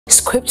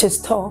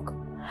Scriptures talk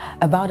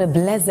about a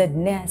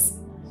blessedness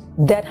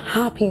that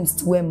happens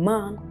to a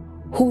man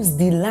whose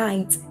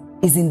delight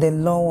is in the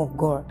law of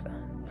God.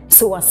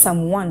 So as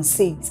Psalm 1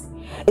 says,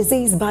 it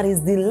says, but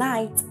his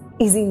delight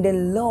is in the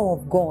law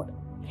of God,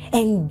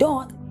 and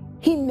doth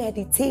he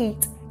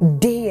meditate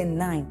day and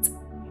night.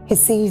 He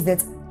says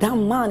that that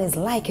man is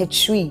like a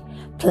tree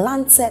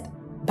planted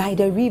by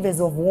the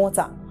rivers of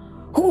water,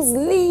 whose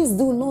leaves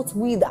do not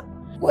wither,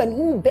 and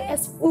who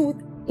bears fruit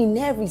in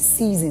every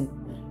season.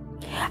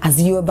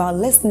 As you're about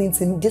listening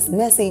to this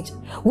message,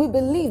 we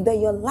believe that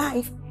your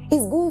life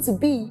is going to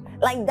be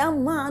like that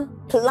man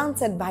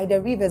planted by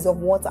the rivers of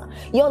water.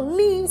 Your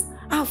leaves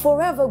are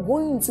forever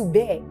going to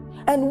bear.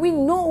 And we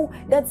know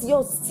that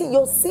your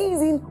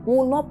season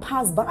will not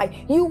pass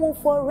by. You will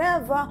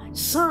forever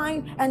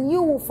shine and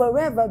you will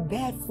forever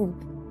bear fruit.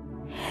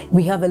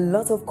 We have a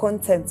lot of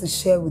content to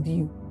share with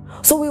you.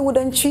 So we would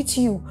entreat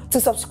you to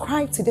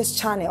subscribe to this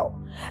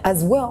channel,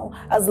 as well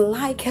as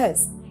like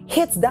us.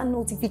 Hit that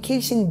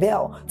notification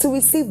bell to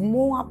receive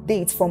more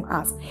updates from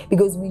us,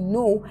 because we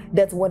know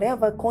that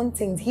whatever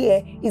content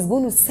here is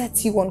going to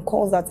set you on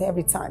course at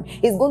every time.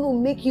 It's going to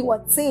make you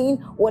attain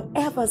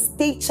whatever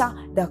stature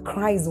that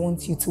Christ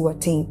wants you to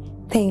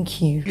attain. Thank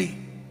you.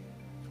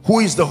 Who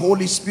is the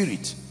Holy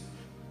Spirit?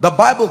 The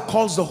Bible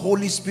calls the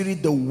Holy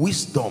Spirit the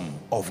wisdom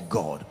of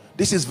God.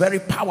 This is very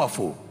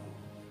powerful.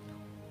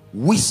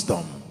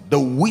 Wisdom, the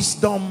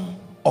wisdom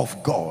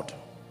of God.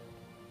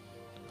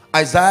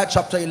 Isaiah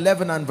chapter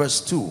 11 and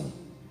verse 2.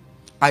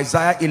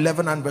 Isaiah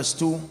 11 and verse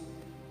 2.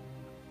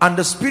 And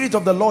the Spirit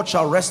of the Lord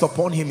shall rest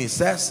upon him, he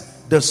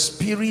says, the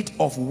Spirit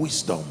of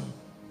wisdom.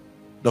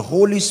 The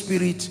Holy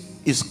Spirit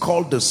is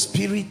called the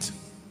Spirit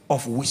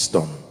of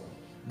wisdom.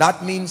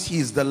 That means he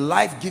is the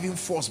life-giving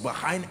force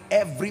behind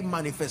every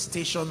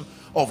manifestation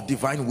of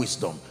divine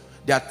wisdom.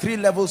 There are three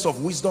levels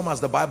of wisdom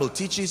as the Bible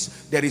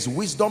teaches. There is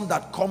wisdom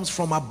that comes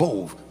from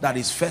above, that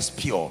is first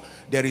pure.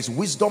 There is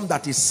wisdom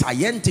that is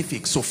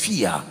scientific,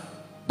 Sophia,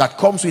 that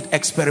comes with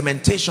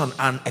experimentation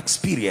and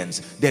experience.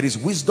 There is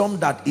wisdom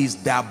that is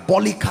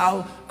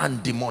diabolical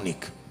and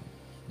demonic.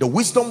 The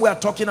wisdom we are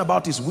talking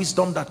about is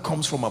wisdom that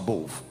comes from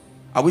above.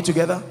 Are we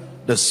together?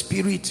 The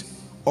Spirit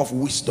of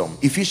wisdom.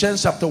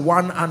 Ephesians chapter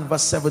 1 and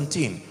verse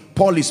 17.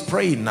 Paul is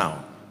praying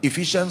now.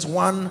 Ephesians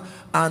 1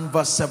 and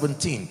verse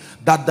 17,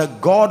 that the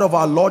God of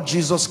our Lord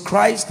Jesus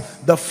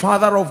Christ, the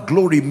Father of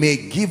glory, may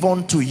give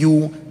unto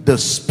you the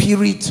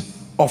Spirit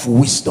of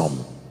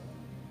wisdom.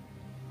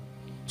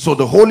 So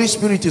the Holy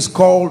Spirit is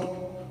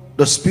called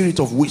the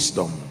Spirit of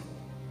wisdom.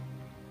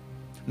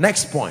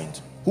 Next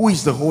point, who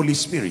is the Holy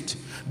Spirit?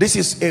 This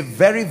is a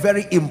very,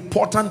 very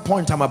important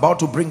point I'm about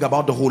to bring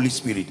about the Holy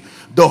Spirit.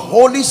 The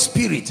Holy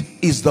Spirit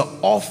is the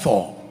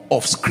author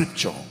of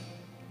Scripture.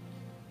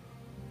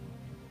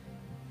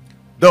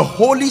 The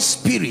Holy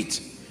Spirit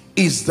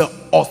is the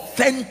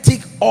authentic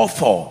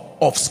author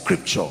of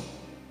Scripture.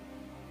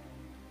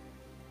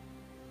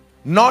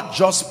 Not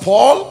just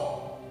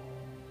Paul,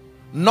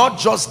 not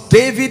just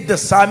David the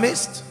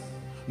psalmist,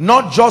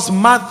 not just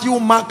Matthew,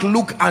 Mark,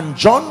 Luke and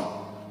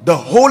John. The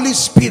Holy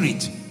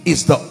Spirit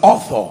is the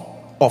author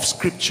of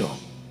Scripture.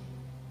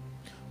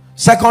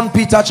 2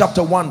 Peter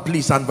chapter 1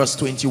 please, and verse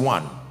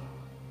 21.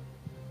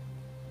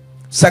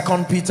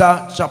 2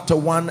 Peter chapter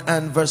 1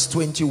 and verse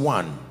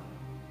 21.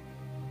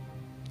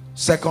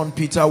 2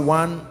 Peter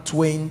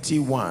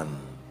 1:21.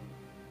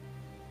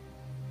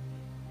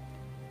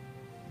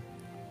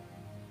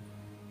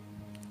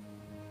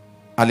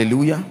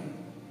 Hallelujah.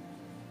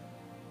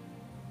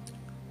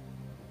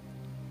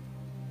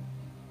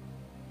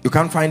 You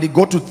can't find it?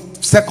 Go to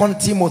 2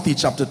 Timothy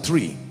chapter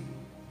 3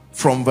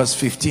 from verse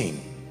 15.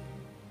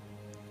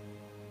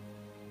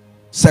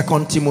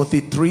 2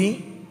 Timothy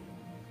 3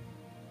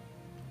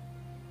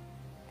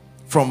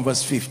 from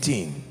verse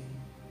 15.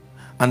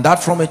 And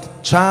that from a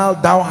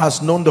child thou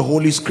hast known the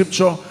Holy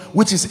Scripture,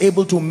 which is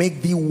able to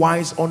make thee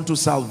wise unto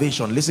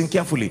salvation. Listen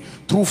carefully.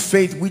 Through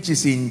faith which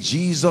is in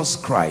Jesus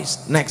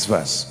Christ. Next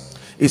verse.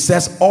 It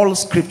says all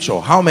Scripture.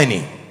 How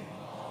many?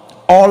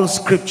 All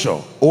Scripture.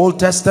 Old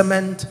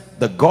Testament,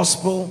 the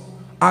Gospel,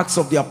 Acts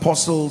of the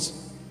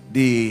Apostles,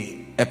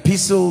 the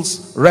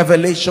Epistles,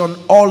 Revelation.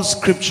 All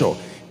Scripture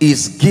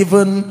is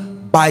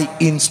given by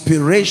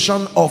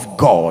inspiration of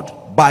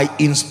God. By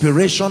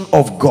inspiration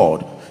of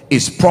God.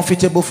 Is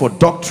profitable for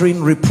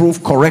doctrine,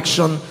 reproof,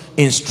 correction,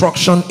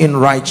 instruction in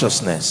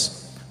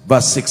righteousness.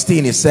 Verse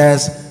 16, it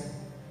says,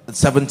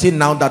 17,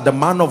 now that the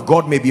man of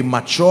God may be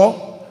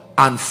mature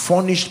and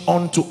furnished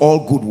unto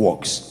all good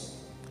works.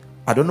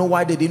 I don't know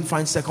why they didn't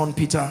find 2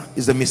 Peter.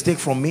 It's a mistake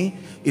from me.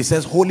 It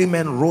says holy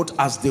men wrote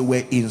as they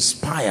were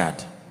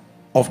inspired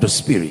of the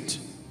Spirit.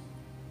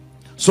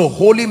 So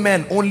holy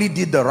men only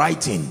did the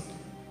writing.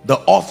 The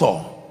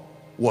author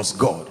was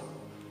God.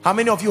 How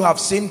many of you have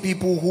seen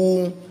people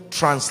who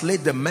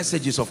translate the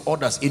messages of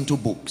others into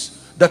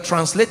books? The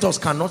translators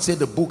cannot say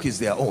the book is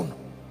their own.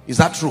 Is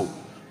that true?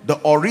 The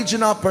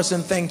original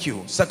person, thank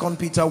you. 2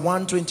 Peter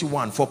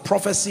 1:21, for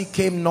prophecy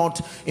came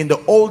not in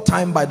the old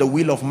time by the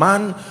will of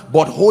man,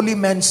 but holy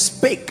men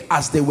spake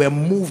as they were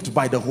moved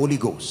by the Holy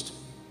Ghost.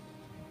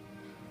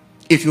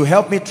 If you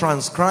help me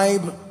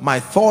transcribe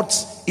my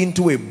thoughts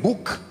into a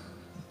book,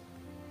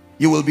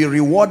 you will be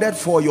rewarded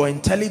for your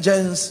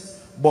intelligence,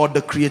 but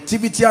the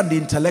creativity and the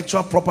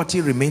intellectual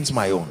property remains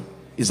my own.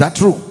 Is that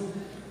true?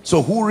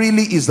 So who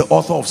really is the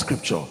author of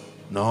scripture?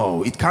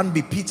 No, it can't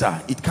be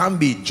Peter, it can't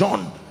be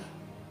John.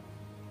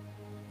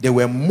 They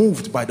were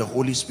moved by the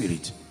Holy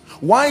Spirit.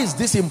 Why is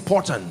this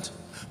important?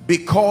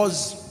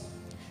 Because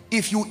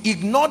if you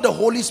ignore the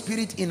Holy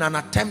Spirit in an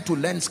attempt to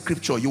learn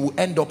scripture, you will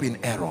end up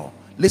in error.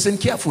 Listen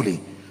carefully.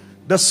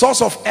 The source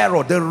of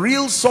error, the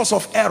real source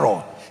of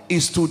error,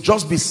 is to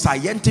just be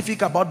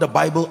scientific about the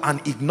Bible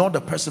and ignore the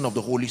person of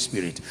the Holy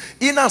Spirit.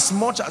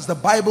 Inasmuch as the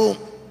Bible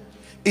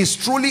is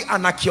truly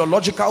an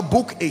archaeological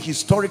book, a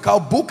historical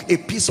book, a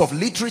piece of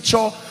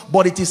literature,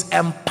 but it is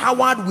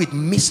empowered with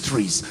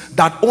mysteries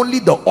that only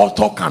the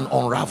author can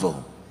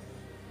unravel.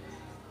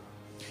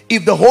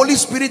 If the Holy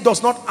Spirit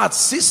does not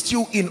assist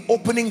you in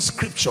opening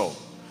scripture,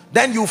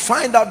 then you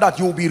find out that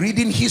you'll be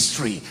reading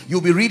history, you'll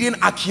be reading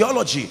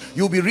archaeology,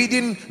 you'll be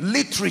reading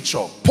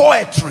literature,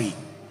 poetry,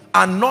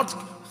 and not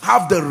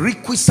have the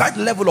requisite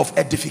level of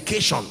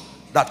edification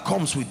that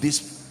comes with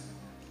this.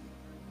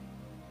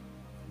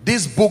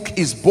 This book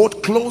is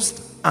both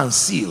closed and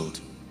sealed.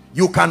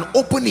 You can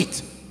open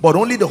it, but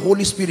only the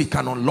Holy Spirit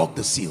can unlock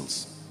the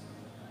seals.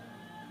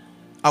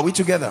 Are we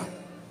together?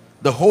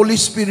 The Holy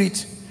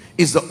Spirit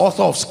is the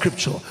author of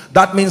scripture.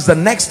 That means the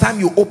next time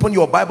you open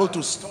your Bible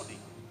to study,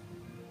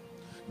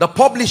 the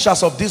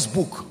publishers of this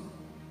book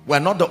were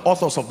not the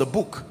authors of the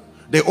book.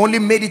 They only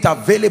made it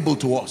available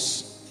to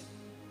us.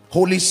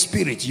 Holy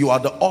Spirit, you are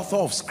the author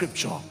of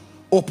scripture.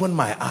 Open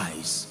my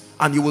eyes,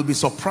 and you will be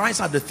surprised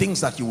at the things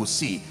that you will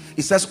see.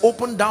 It says,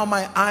 open down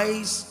my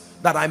eyes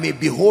that I may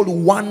behold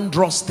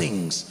wondrous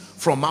things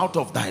from out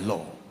of thy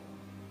law.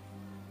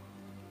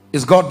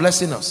 Is God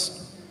blessing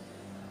us?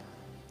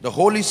 The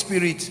Holy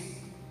Spirit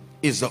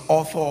is the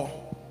author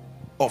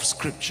of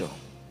scripture.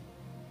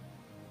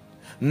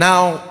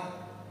 Now,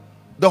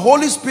 the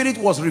Holy Spirit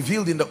was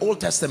revealed in the Old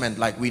Testament,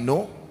 like we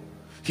know.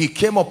 He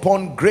came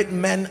upon great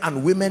men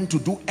and women to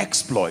do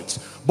exploits,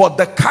 but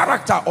the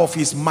character of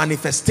his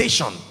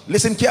manifestation,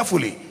 listen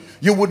carefully,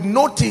 you would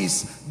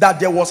notice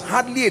that there was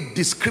hardly a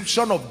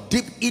description of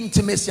deep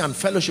intimacy and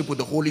fellowship with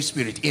the Holy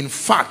Spirit. In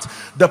fact,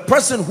 the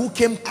person who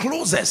came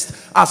closest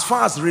as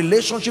far as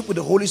relationship with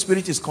the Holy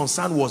Spirit is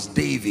concerned was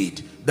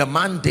David, the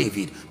man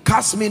David.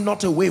 Cast me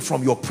not away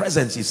from your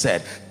presence, he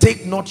said.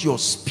 Take not your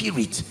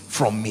spirit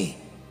from me.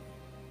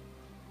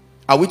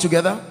 Are we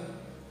together?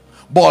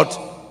 But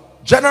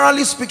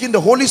generally speaking,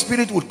 the Holy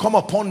Spirit would come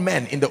upon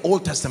men in the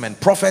Old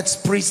Testament, prophets,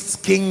 priests,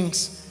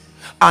 kings,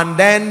 and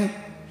then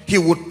he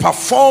would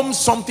perform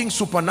something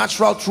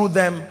supernatural through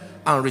them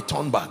and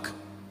return back.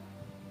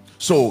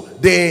 So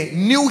they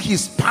knew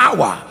his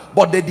power,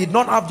 but they did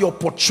not have the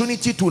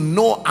opportunity to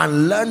know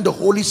and learn the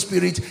Holy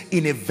Spirit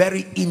in a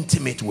very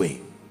intimate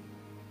way.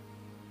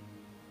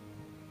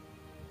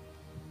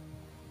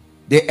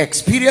 They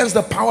experienced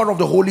the power of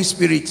the Holy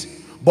Spirit,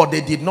 but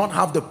they did not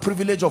have the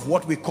privilege of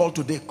what we call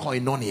today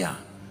koinonia,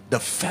 the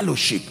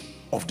fellowship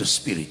of the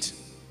Spirit.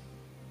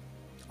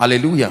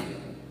 Hallelujah.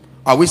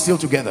 Are we still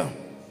together?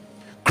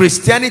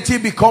 Christianity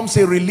becomes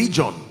a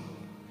religion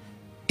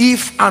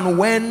if and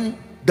when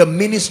the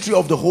ministry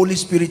of the Holy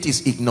Spirit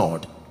is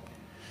ignored.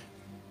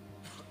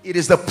 It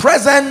is the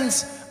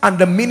presence and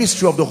the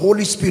ministry of the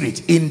Holy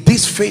Spirit in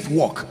this faith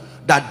walk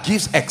that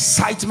gives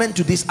excitement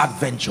to this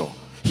adventure.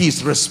 He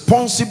is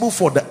responsible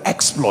for the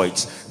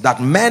exploits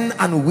that men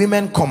and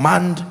women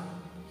command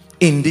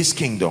in this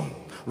kingdom.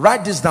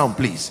 Write this down,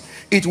 please.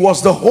 It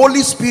was the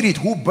Holy Spirit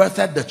who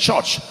birthed the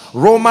church.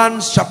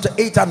 Romans chapter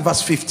 8 and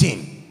verse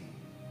 15.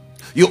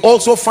 You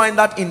also find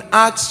that in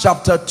Acts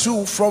chapter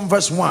 2 from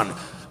verse 1.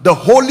 The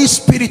Holy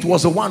Spirit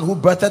was the one who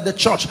birthed the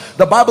church.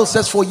 The Bible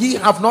says, for ye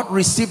have not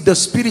received the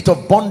spirit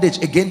of bondage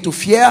again to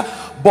fear,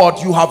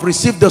 but you have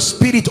received the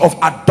spirit of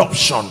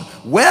adoption,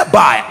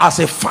 whereby as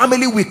a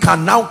family we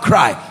can now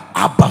cry,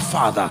 Abba,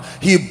 Father.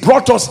 He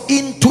brought us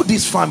into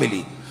this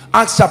family.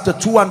 Acts chapter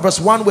 2 and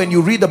verse 1, when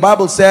you read, the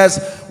Bible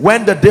says,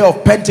 when the day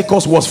of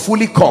Pentecost was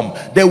fully come,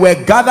 they were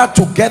gathered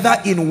together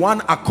in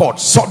one accord.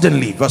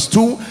 Suddenly, verse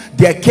 2,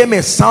 there came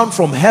a sound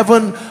from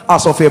heaven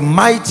as of a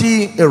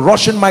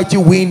rushing mighty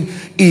wind.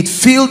 It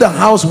filled the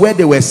house where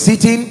they were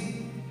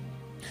sitting.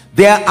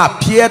 There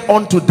appeared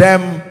unto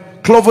them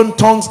cloven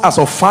tongues as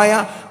of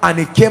fire, and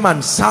it came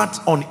and sat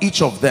on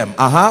each of them.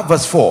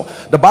 Verse 4,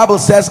 the Bible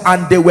says,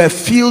 and they were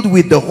filled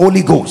with the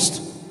Holy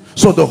Ghost.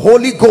 So the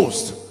Holy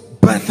Ghost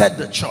birthed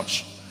the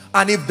church,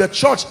 and if the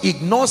church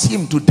ignores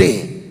him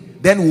today,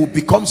 then will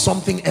become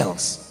something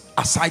else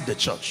aside the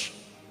church.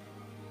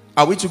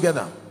 Are we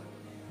together?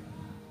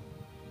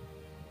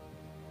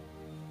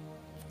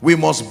 We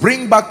must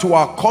bring back to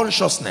our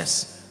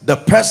consciousness the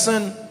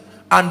person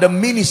and the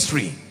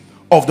ministry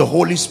of the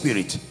Holy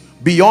Spirit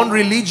beyond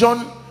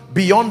religion,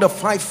 beyond the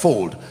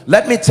fivefold.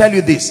 Let me tell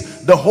you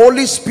this: the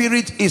Holy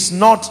Spirit is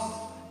not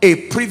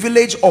a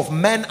privilege of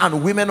men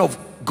and women of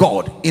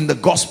God in the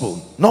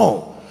gospel.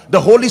 No, the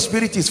Holy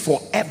Spirit is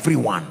for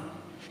everyone.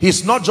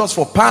 He's not just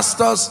for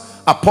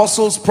pastors,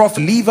 apostles,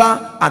 prophet,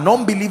 believer, and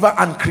unbeliever,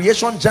 and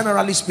creation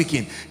generally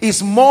speaking.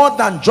 It's more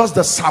than just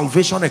the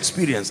salvation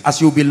experience, as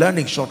you'll be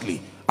learning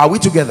shortly. Are we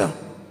together?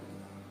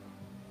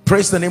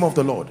 Praise the name of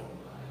the Lord.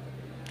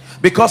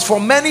 Because for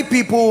many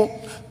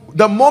people,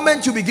 the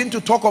moment you begin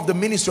to talk of the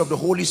ministry of the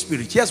Holy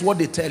Spirit, here's what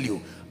they tell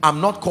you: I'm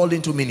not called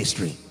into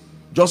ministry.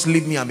 Just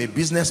leave me. I'm a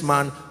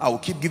businessman. I will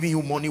keep giving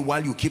you money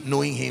while you keep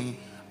knowing him,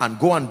 and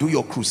go and do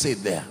your crusade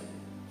there.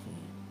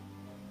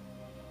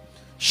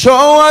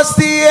 Show us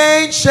the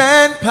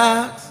ancient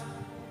path.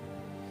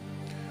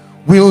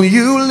 Will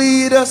you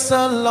lead us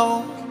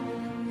along?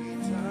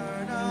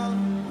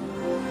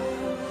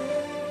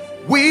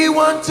 We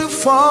want to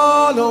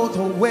follow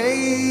the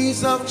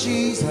ways of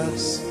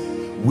Jesus.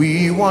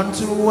 We want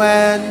to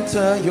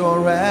enter your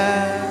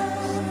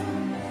rest.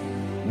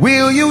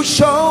 Will you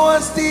show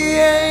us the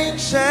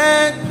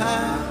ancient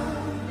path?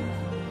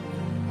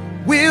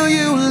 Will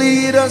you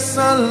lead us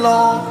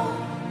along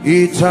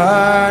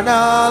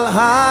eternal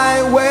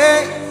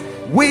highway?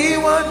 We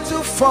want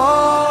to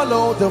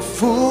follow the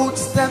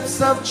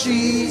footsteps of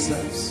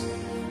Jesus.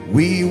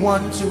 We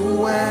want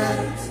to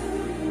enter.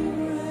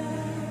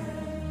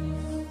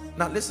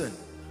 Now listen,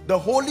 the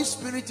Holy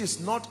Spirit is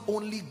not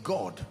only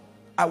God.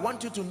 I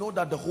want you to know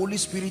that the Holy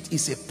Spirit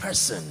is a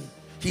person.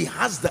 He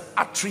has the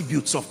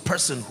attributes of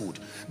personhood.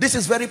 This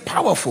is very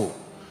powerful.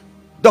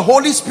 The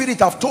Holy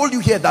Spirit, I've told you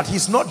here that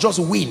he's not just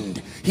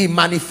wind. He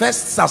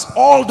manifests as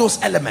all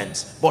those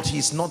elements, but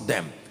he's not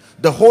them.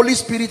 The Holy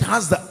Spirit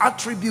has the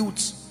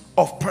attributes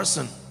of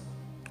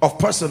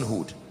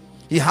personhood.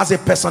 He has a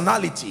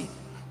personality.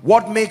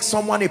 What makes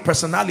someone a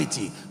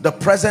personality? The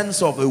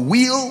presence of a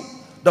will,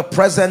 the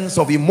presence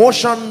of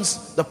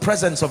emotions, the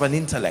presence of an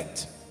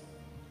intellect.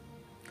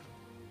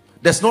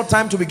 There's no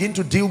time to begin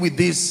to deal with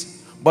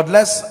this, but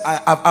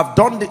I've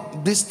done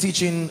this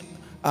teaching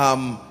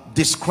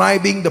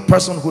describing the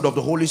personhood of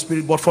the Holy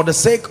Spirit, but for the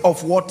sake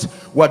of what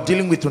we're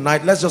dealing with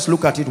tonight, let's just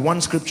look at it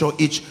one scripture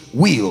each.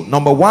 Will.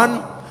 Number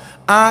one,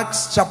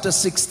 Acts chapter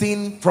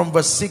 16 from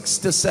verse 6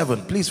 to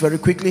 7. Please very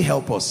quickly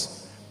help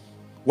us.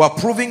 We're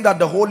proving that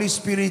the Holy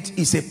Spirit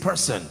is a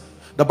person.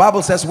 The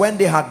Bible says when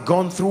they had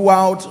gone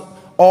throughout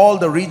all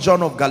the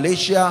region of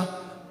Galatia,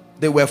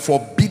 they were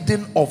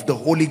forbidden of the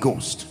Holy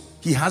Ghost.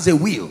 He has a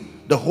will.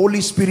 The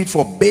Holy Spirit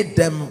forbade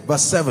them.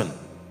 Verse 7.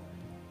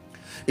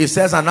 It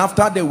says, and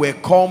after they were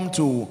come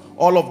to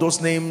all of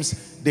those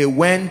names, they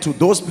went to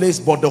those places,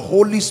 but the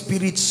Holy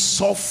Spirit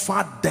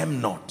suffered them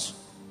not.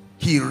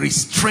 He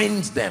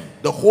restrained them.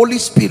 The Holy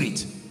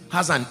Spirit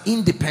has an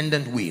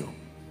independent will.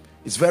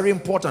 It's very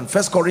important.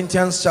 1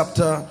 Corinthians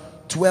chapter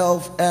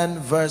 12 and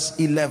verse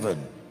 11.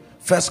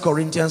 1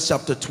 Corinthians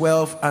chapter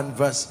 12 and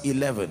verse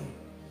 11.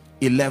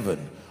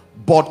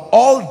 But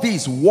all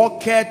this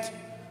worketh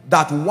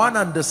that one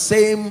and the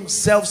same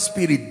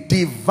self-spirit,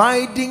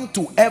 dividing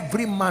to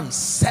every man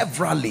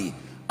severally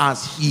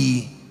as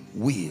he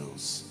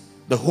wills.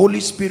 The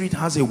Holy Spirit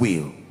has a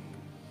will.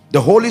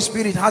 The Holy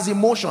Spirit has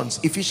emotions.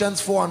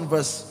 Ephesians 4 and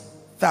verse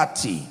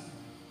 30.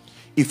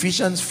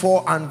 Ephesians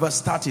 4 and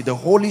verse 30. The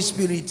Holy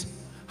Spirit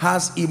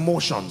has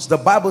emotions. The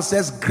Bible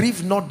says,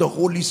 grieve not the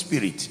Holy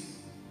Spirit.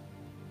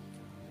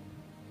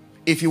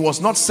 If he was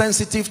not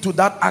sensitive to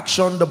that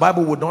action, the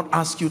Bible would not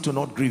ask you to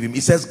not grieve him.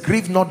 It says,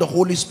 grieve not the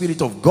Holy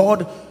Spirit of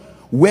God,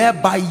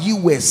 whereby you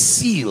were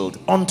sealed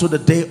unto the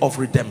day of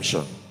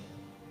redemption.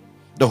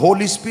 The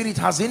Holy Spirit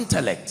has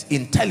intellect,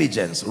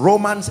 intelligence.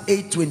 Romans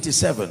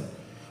 8:27.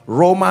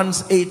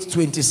 Romans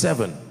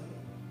 8:27.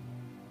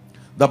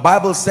 The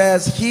Bible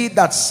says, he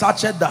that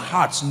searcheth the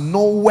hearts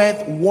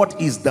knoweth what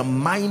is the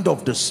mind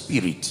of the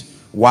Spirit.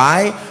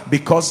 Why?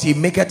 Because he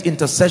maketh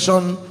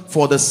intercession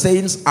for the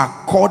saints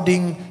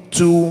according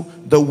to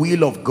the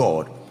will of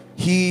God.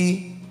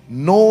 He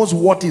knows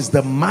what is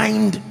the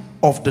mind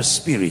of the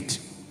Spirit.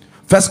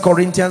 1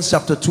 Corinthians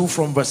chapter 2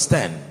 from verse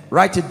 10.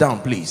 Write it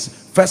down,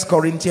 please. 1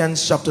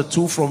 Corinthians chapter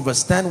 2 from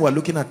verse 10. We're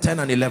looking at 10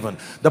 and 11.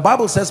 The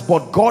Bible says,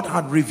 but God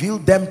had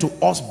revealed them to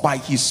us by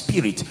his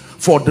Spirit,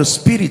 for the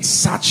Spirit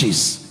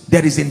searches.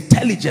 There is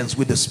intelligence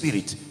with the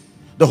Spirit.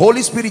 The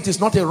Holy Spirit is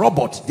not a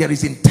robot. There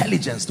is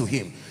intelligence to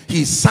him.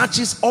 He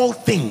searches all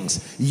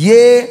things,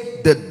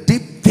 yea, the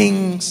deep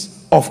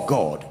things of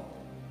God.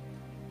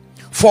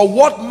 For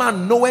what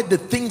man knoweth the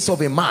things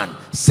of a man,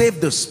 save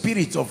the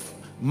spirit of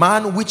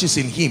man which is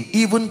in him?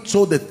 Even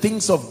so the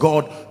things of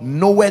God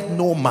knoweth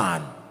no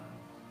man,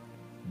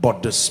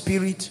 but the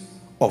Spirit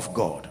of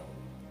God.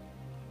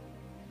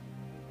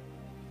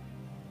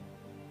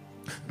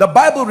 The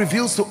Bible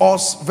reveals to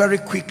us very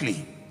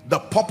quickly the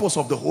purpose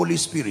of the Holy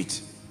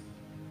Spirit.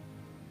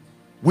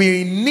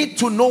 We need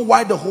to know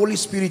why the Holy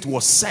Spirit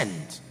was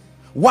sent.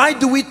 Why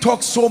do we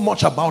talk so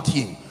much about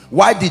him?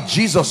 Why did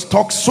Jesus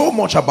talk so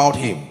much about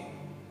him?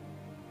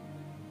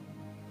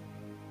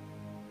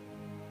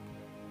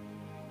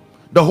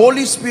 The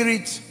Holy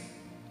Spirit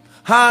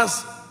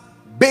has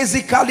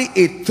basically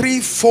a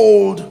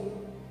threefold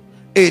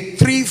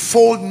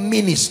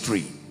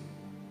ministry.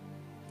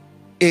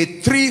 A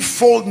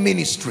threefold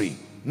ministry.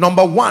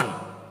 Number one,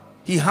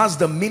 he has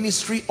the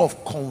ministry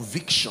of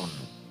conviction.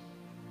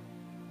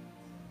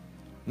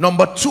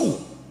 Number two,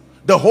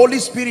 the Holy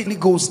Spirit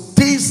goes,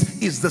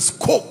 this is the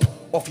scope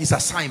of his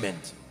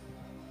assignment.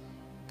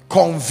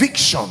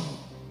 Conviction.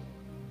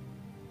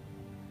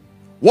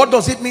 What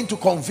does it mean to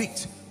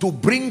convict? To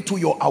bring to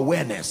your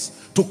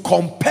awareness, to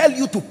compel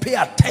you to pay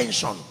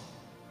attention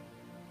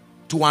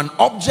to an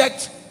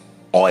object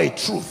or a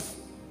truth.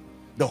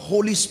 The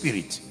Holy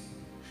Spirit,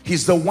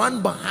 he's the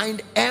one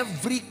behind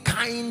every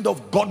kind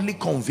of godly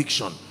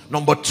conviction.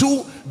 Number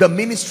two, the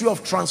ministry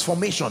of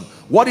transformation.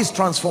 What is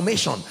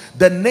transformation?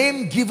 The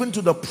name given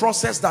to the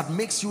process that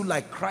makes you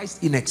like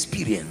Christ in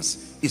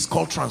experience is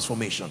called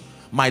transformation.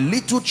 My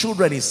little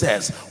children, he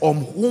says,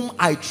 on whom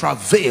I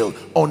travail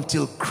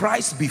until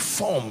Christ be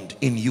formed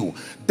in you.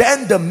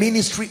 Then the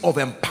ministry of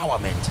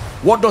empowerment.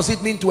 What does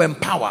it mean to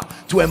empower?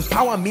 To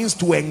empower means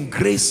to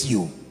engrace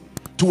you.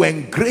 To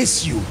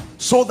engrace you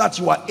so that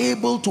you are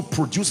able to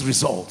produce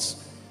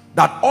results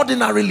that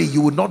ordinarily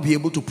you would not be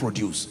able to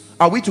produce.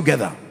 Are we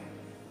together?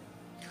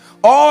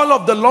 All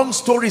of the long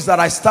stories that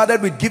I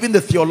started with giving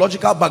the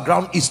theological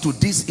background is to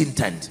this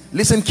intent.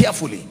 Listen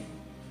carefully.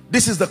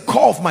 This is the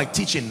core of my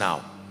teaching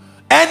now.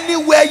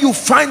 Anywhere you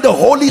find the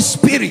Holy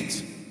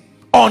Spirit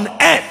on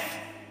earth,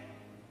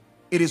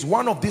 it is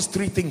one of these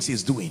three things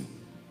he's doing: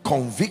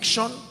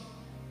 conviction,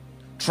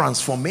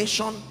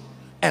 transformation,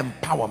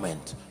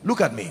 empowerment.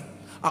 Look at me.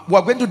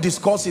 We're going to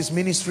discuss his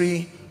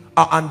ministry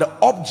and the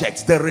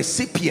objects, the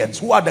recipients,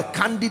 who are the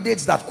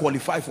candidates that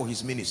qualify for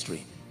his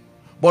ministry.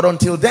 But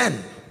until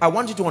then, I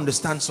want you to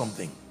understand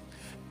something.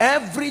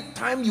 Every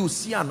time you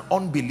see an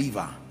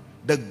unbeliever,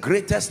 the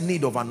greatest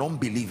need of an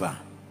unbeliever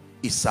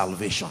is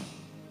salvation.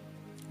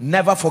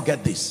 Never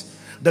forget this.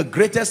 The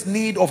greatest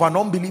need of an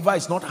unbeliever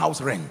is not house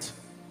rent.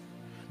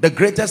 The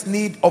greatest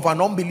need of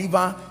an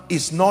unbeliever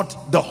is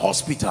not the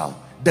hospital.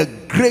 The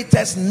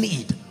greatest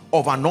need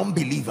of an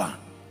unbeliever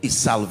is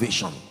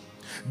salvation.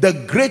 The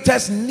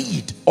greatest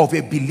need of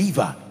a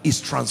believer is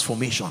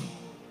transformation.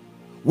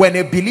 When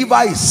a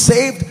believer is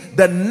saved,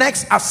 the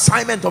next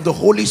assignment of the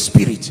Holy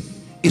Spirit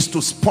is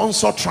to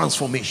sponsor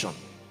transformation.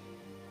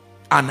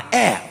 An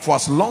heir, for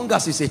as long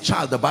as he's a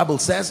child, the Bible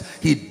says,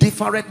 he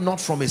differeth not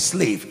from a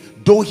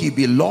slave, though he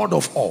be Lord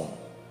of all.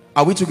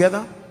 Are we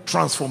together?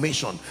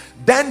 Transformation.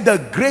 Then the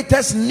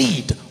greatest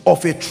need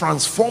of a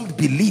transformed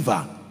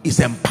believer is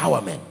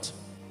empowerment.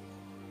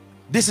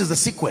 This is the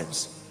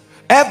sequence.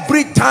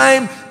 Every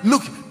time,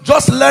 look,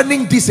 just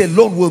learning this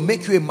alone will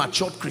make you a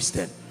matured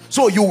Christian.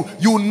 So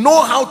you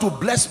know how to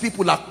bless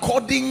people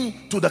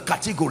according to the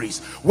categories.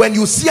 When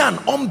you see an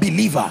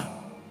unbeliever,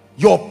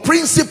 your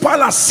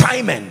principal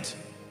assignment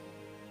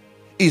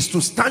is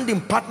to stand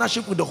in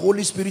partnership with the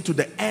Holy Spirit to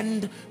the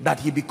end that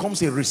he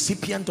becomes a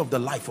recipient of the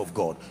life of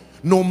God.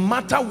 No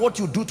matter what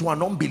you do to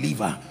an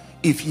unbeliever,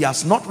 if he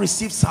has not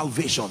received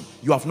salvation,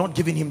 you have not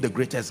given him the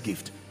greatest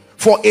gift.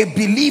 For a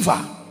believer,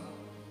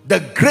 the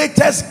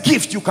greatest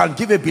gift you can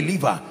give a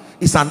believer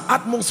is an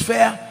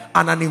atmosphere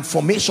and an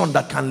information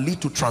that can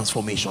lead to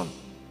transformation.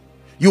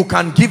 You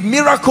can give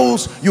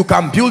miracles, you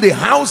can build a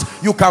house,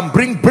 you can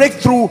bring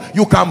breakthrough,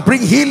 you can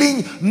bring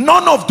healing.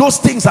 None of those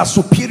things are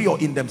superior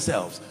in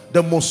themselves.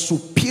 The most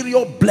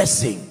superior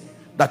blessing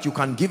that you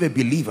can give a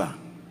believer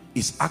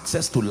is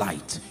access to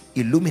light,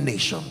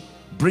 illumination,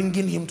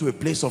 bringing him to a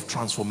place of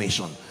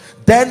transformation.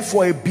 Then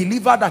for a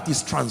believer that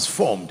is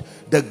transformed,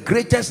 the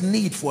greatest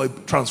need for a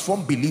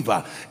transformed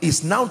believer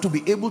is now to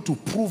be able to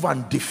prove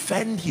and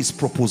defend his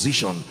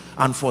proposition,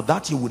 and for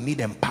that you will need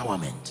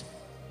empowerment.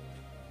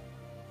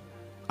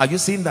 Are you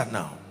seeing that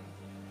now?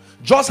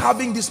 Just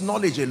having this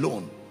knowledge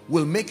alone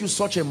will make you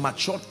such a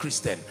matured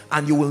Christian,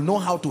 and you will know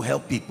how to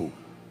help people.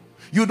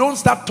 You don't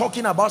start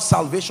talking about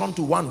salvation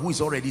to one who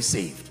is already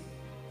saved,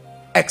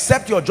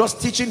 except you're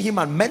just teaching him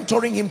and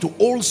mentoring him to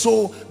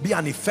also be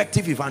an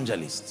effective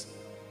evangelist.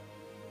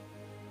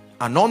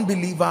 An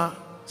unbeliever,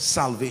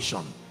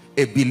 salvation.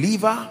 A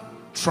believer,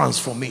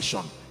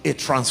 transformation. A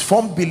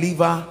transformed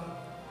believer,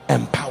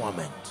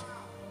 empowerment.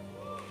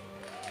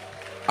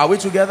 Are we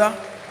together?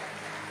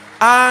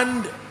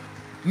 And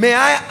may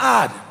I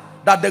add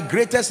that the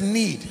greatest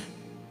need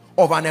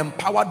of an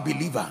empowered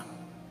believer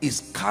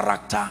is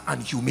character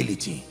and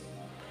humility.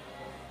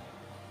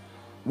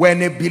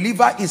 When a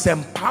believer is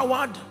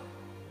empowered,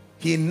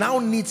 he now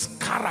needs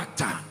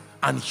character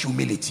and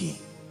humility,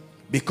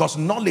 because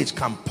knowledge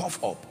can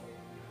puff up.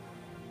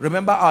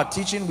 Remember our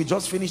teaching, we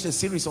just finished a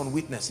series on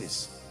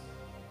witnesses.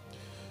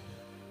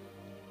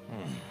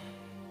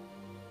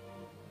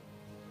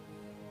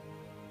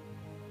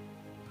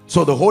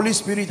 So the Holy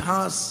Spirit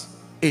has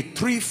a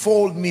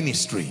threefold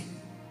ministry: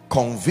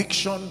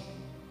 conviction,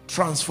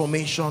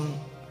 transformation,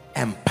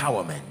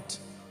 empowerment.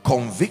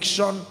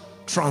 Conviction,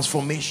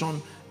 transformation,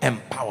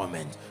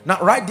 empowerment. Now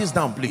write this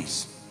down,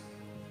 please.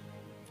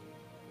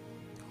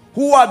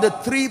 Who are the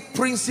three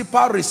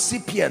principal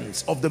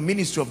recipients of the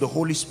ministry of the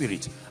Holy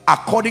Spirit?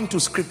 According to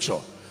scripture,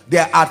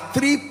 there are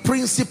three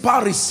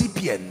principal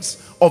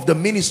recipients of the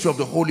ministry of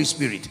the Holy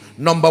Spirit.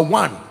 Number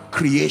one,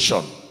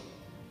 creation.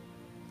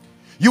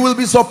 You will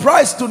be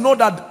surprised to know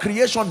that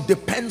creation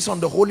depends on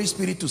the Holy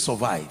Spirit to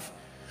survive.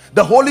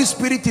 The Holy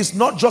Spirit is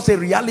not just a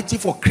reality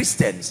for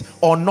Christians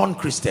or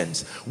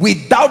non-Christians.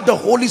 Without the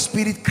Holy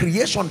Spirit,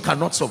 creation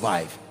cannot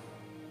survive.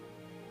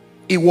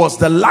 It was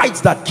the light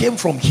that came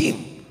from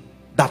him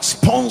that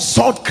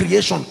sponsored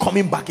creation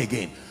coming back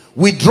again.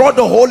 Withdraw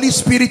the Holy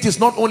Spirit, is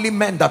not only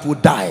men that will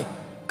die,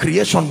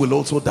 creation will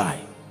also die.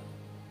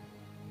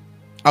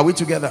 Are we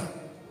together?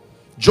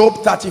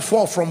 Job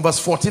 34 from verse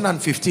 14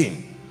 and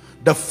 15.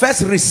 The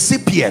first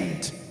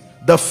recipient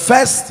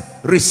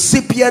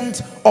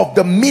of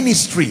the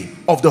ministry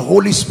of the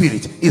Holy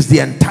Spirit is the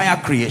entire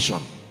creation.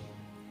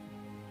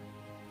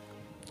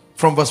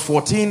 From verse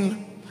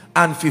 14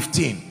 and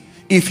 15.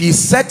 If he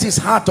set his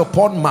heart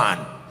upon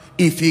man,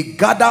 if he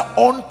gather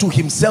unto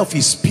himself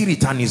his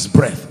spirit and his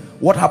breath,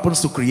 what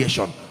happens to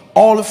creation?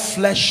 All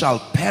flesh shall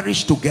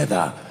perish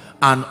together,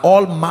 and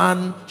all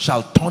man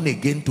shall turn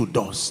again to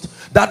dust.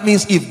 That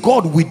means if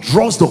God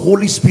withdraws the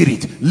Holy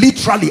Spirit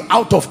literally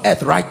out of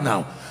earth right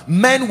now,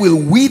 men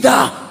will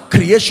wither,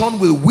 creation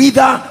will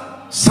wither,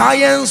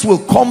 science will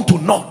come to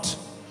naught.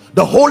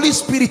 The Holy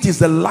Spirit is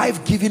the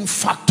life-giving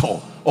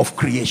factor of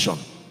creation.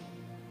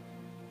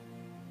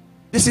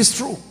 This is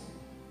true.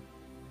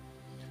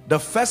 The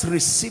first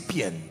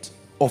recipient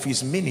of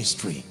his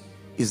ministry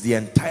is the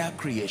entire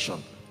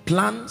creation.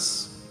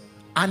 Plants,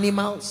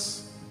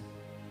 animals,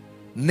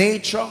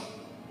 nature,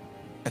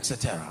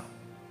 etc.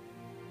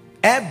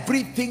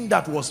 Everything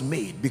that was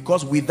made,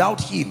 because without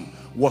him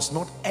was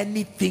not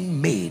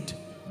anything made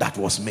that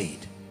was made.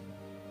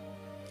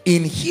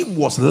 In him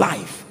was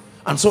life,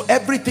 and so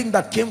everything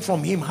that came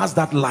from him has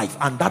that life,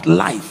 and that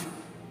life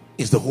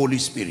is the Holy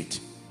Spirit.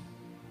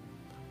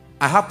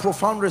 I have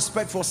profound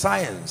respect for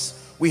science.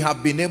 We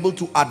have been able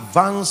to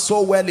advance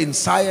so well in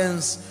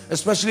science,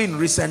 especially in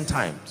recent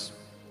times.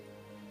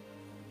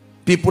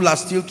 People are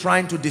still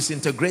trying to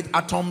disintegrate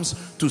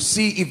atoms to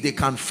see if they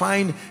can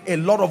find a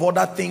lot of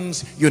other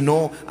things, you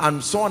know,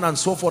 and so on and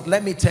so forth.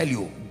 Let me tell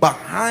you,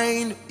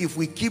 if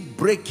we keep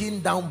breaking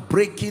down,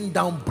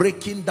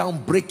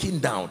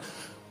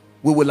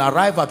 we will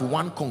arrive at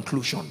one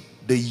conclusion.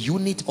 The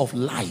unit of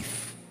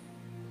life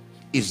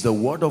is the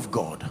Word of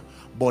God,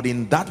 but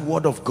in that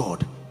Word of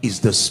God is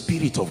the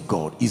Spirit of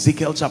God.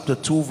 Ezekiel chapter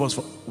 2 verse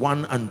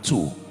 1 and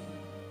 2.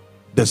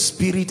 The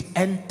Spirit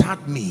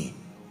entered me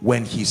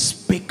when he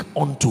spake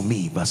unto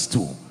me. Verse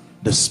 2.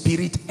 The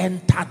Spirit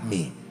entered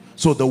me.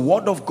 So the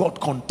Word of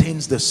God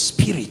contains the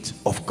Spirit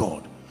of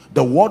God.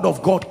 The Word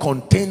of God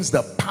contains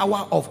the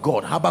power of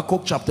God.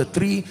 Habakkuk chapter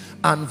 3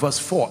 and verse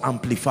 4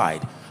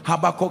 amplified.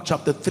 Habakkuk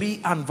chapter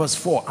 3 and verse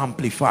 4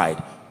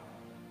 amplified.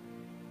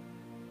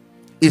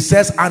 It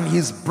says, and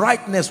his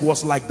brightness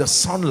was like the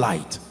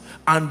sunlight,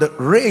 and the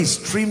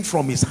rays streamed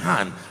from his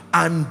hand,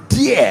 and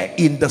there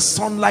in the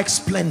sunlight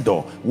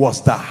splendor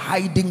was the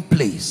hiding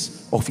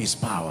place of his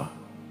power.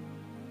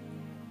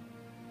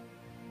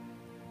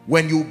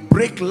 When you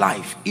break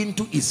life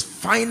into its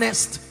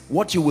finest,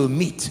 what you will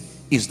meet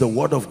is the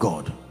Word of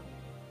God.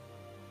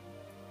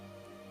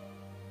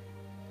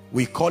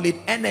 We call it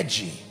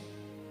energy,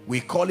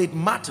 we call it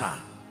matter.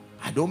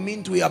 I don't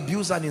mean to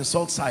abuse and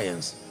insult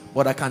science,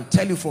 but I can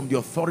tell you from the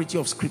authority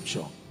of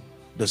Scripture,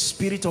 the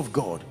Spirit of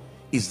God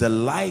is the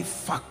life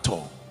factor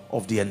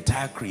of the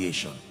entire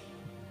creation.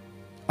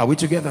 Are we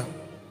together?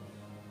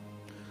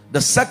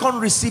 The second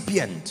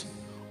recipient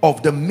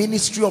of the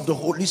ministry of the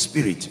Holy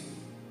Spirit,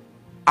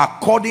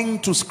 according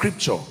to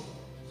Scripture,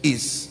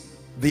 is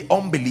the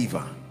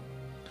unbeliever.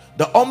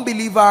 The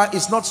unbeliever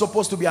is not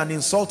supposed to be an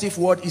insultive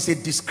word. It's a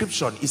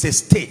description, it's a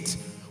state.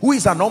 Who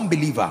is an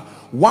unbeliever?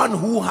 One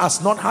who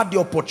has not had the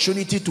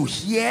opportunity to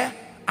hear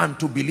and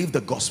to believe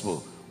the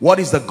gospel. What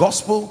is the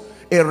gospel?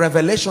 A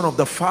revelation of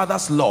the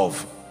Father's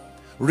love,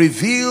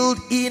 revealed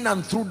in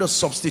and through the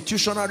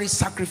substitutionary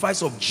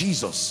sacrifice of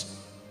Jesus.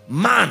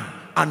 Man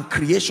and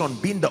creation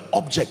being the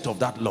object of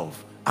that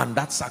love and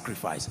that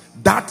sacrifice.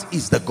 That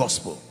is the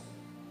gospel.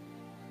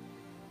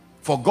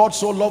 For God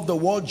so loved the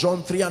world,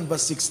 John 3 and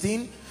verse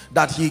 16,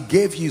 that he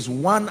gave his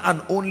one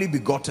and only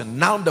begotten,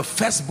 now the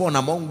firstborn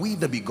among we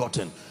the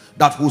begotten,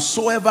 that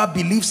whosoever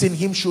believes in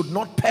him should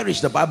not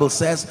perish, the Bible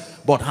says,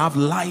 but have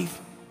life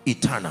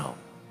eternal.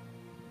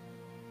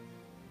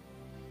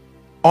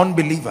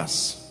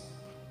 Unbelievers,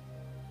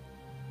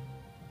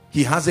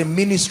 he has a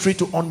ministry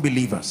to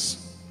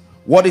unbelievers.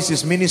 What is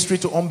his ministry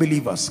to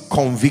unbelievers?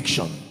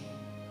 Conviction.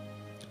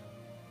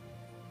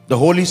 The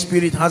Holy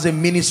Spirit has a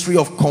ministry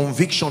of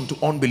conviction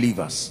to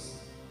unbelievers.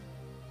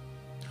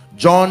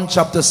 John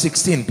chapter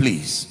 16,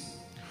 please.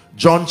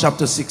 John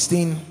chapter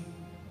 16.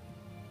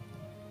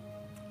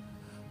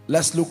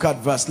 Let's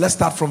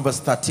start from verse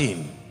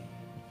 13.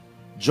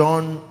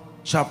 John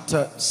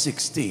chapter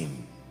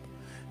 16.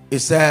 It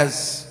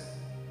says,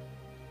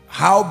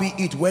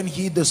 howbeit when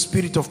he, the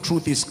Spirit of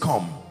truth, is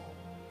come,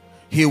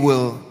 he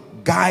will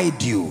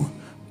guide you.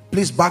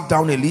 Please back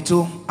down a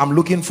little. I'm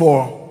looking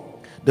for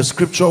the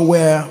scripture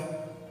where,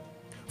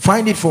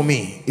 find it for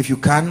me if you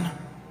can.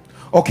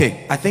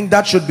 Okay, I think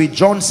that should be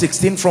John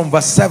 16 from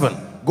verse 7.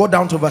 Go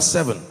down to verse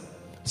 7.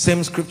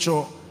 Same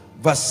scripture,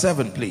 verse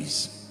 7,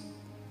 please.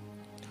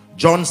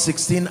 John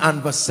 16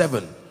 and verse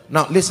 7.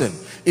 Now listen,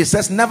 it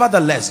says,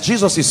 nevertheless,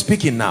 Jesus is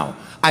speaking now,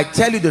 I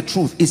tell you the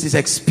truth, it is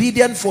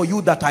expedient for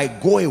you that I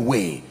go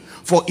away.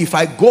 For if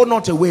I go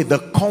not away, the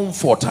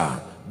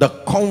comforter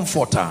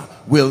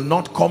will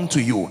not come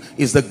to you.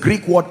 Is the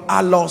Greek word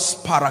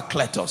allos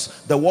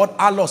parakletos. The word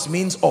allos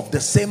means of the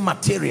same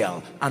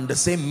material and the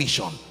same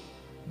mission.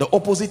 The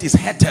opposite is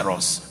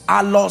heteros.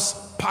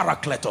 Allos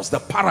parakletos, the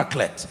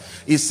paraclete.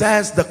 It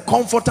says the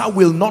comforter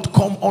will not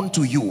come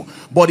unto you,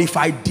 but if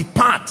I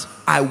depart,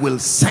 I will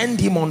send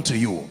him unto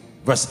you.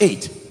 Verse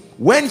 8.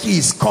 When he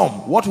is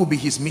come, what will be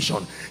his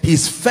mission?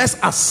 His first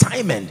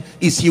assignment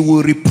is he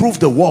will reprove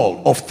the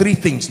world of three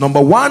things. Number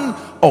one,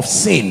 of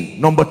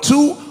sin. Number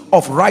two,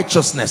 of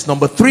righteousness.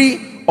 Number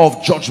three,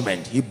 of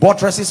judgment. He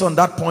buttresses on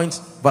that point.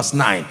 Verse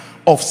 9.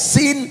 Of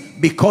sin,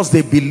 because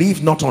they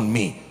believe not on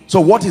me. So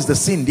what is the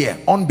sin there?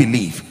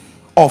 Unbelief.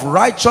 Of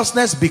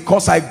righteousness,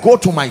 because I go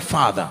to my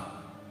Father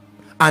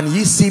and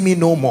ye see me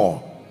no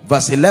more.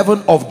 Verse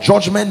 11. Of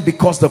judgment,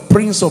 because the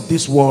prince of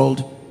this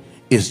world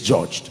is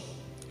judged.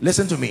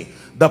 Listen to me.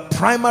 The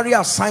primary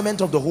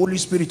assignment of the Holy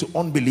Spirit to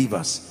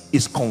unbelievers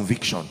is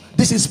conviction.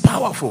 This is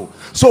powerful.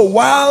 So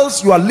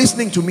whilst you are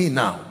listening to me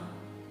now,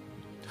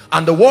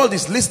 and the world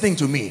is listening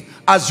to me,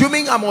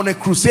 assuming I'm on a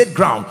crusade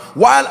ground,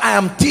 while I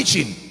am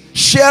teaching,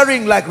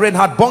 sharing like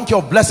Reinhard Bonnke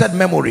of blessed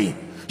memory,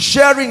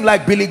 sharing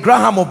like Billy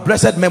Graham of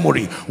blessed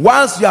memory,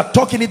 whilst you are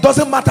talking, it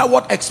doesn't matter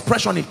what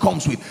expression it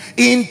comes with,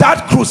 in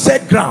that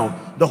crusade ground,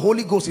 the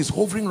Holy Ghost is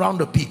hovering around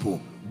the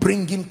people,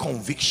 bringing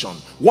conviction.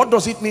 What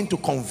does it mean to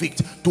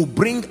convict? To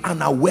bring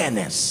an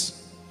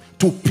awareness,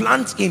 to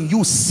plant in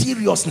you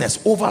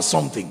seriousness over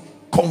something.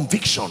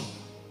 Conviction,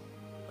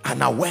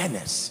 an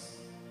awareness.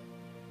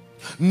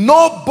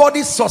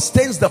 Nobody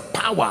sustains the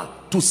power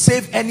to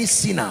save any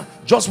sinner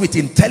just with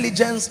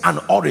intelligence and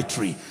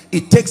oratory.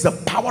 It takes the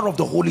power of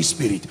the Holy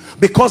Spirit,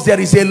 because there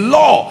is a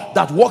law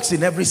that works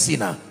in every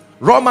sinner.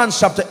 Romans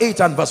chapter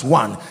 8 and verse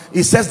 1,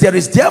 it says, there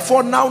is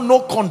therefore now no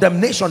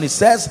condemnation, it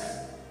says,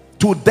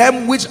 to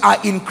them which are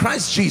in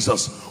Christ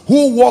Jesus,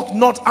 who walk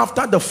not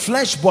after the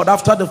flesh but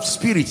after the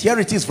Spirit. Here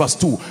it is, verse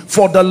 2.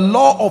 For the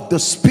law of the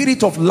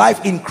Spirit of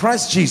life in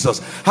Christ Jesus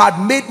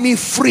had made me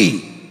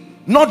free,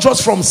 not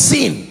just from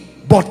sin,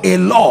 but a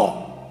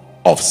law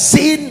of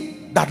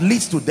sin that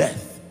leads to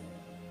death.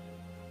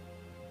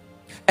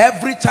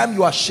 Every time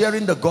you are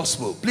sharing the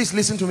gospel, please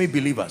listen to me,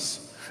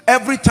 believers.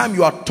 Every time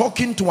you are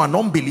talking to an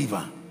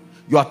unbeliever,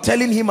 you are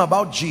telling him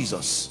about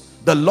Jesus,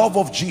 the love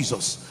of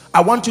Jesus. I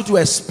want you to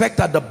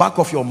expect at the back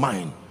of your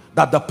mind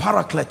that the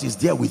Paraclete is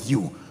there with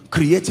you,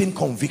 creating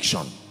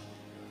conviction.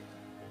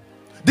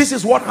 This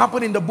is what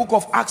happened in the book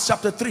of Acts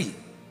chapter 3.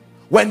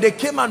 When they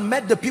came and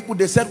met the people,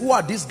 they said, who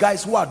are these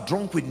guys who are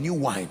drunk with new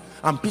wine?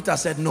 And Peter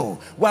said, no,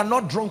 we are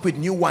not drunk with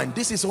new wine.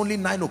 This is only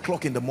 9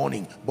 o'clock in the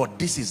morning, but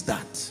this is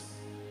that.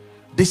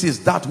 This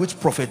is that which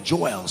prophet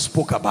Joel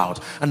spoke about.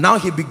 And now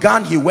he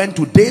went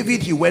to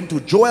David, he went to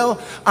Joel,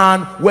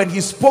 and when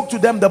he spoke to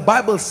them, the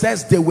Bible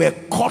says they were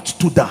caught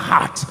to the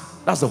heart.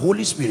 That's the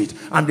Holy Spirit.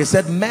 And they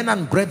said, men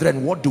and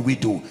brethren, what do we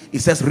do?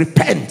 It says,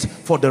 repent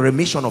for the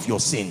remission of your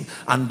sin,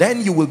 and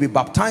then you will be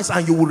baptized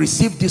and you will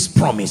receive this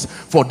promise.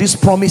 For this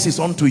promise is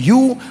unto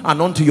you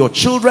and unto your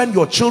children,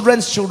 your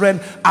children's children,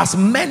 as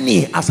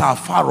many as are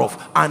far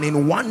off. And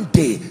in one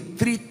day,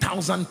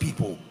 3,000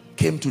 people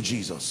came to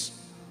Jesus.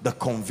 The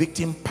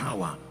convicting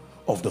power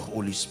of the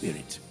Holy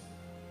Spirit.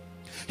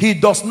 He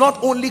does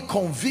not only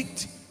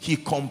convict, he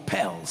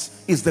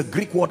compels. Is the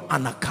Greek word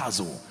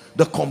anakazo,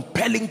 the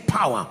compelling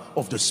power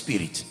of the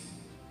Spirit.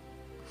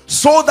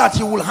 So that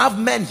he will have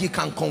men he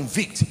can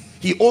convict,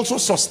 he also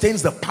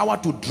sustains the power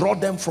to draw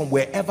them from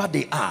wherever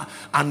they are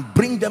and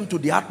bring them to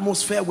the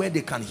atmosphere where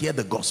they can hear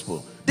the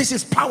gospel. This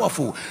is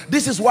powerful.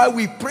 This is why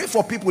we pray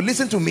for people.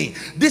 Listen to me.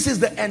 This is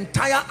the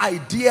entire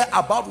idea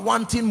about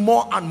wanting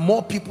more and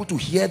more people to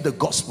hear the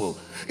gospel.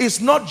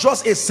 It's not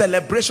just a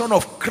celebration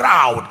of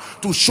crowd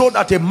to show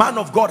that a man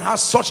of God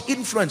has such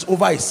influence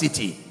over a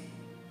city.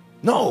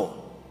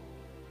 No.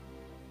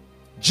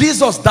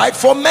 Jesus died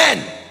for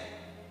men,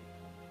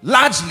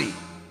 largely,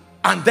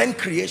 and then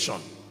creation.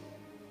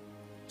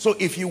 So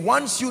if he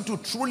wants you to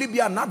truly be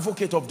an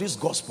advocate of this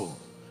gospel,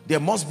 there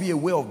must be a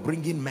way of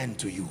bringing men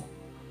to you.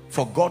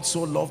 For God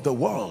so loved the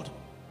world.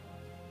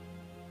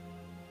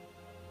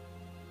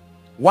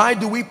 Why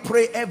do we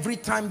pray every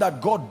time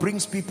that God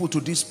brings people to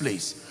this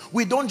place?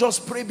 We don't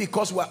just pray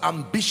because we're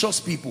ambitious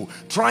people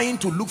trying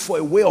to look for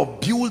a way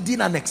of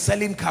building an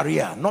excelling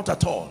career. Not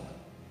at all.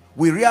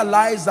 We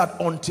realize that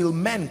until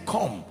men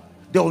come,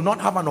 they will not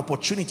have an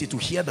opportunity to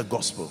hear the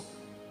gospel.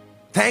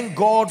 Thank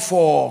God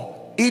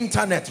for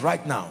internet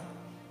right now.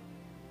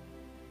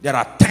 There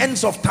are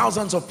tens of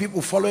thousands of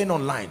people following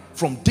online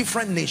from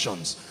different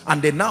nations, and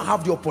they now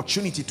have the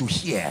opportunity to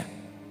hear,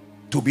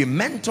 to be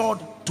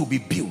mentored, to be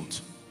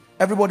built.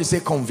 Everybody say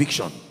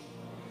conviction.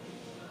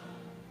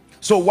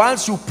 So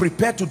whilst you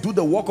prepare to do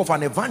the work of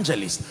an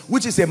evangelist,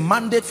 which is a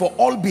mandate for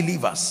all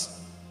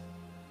believers,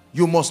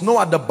 you must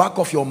know at the back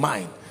of your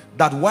mind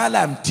that while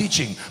I'm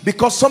teaching,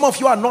 because some of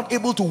you are not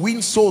able to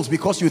win souls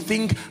because you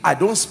think, I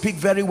don't speak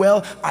very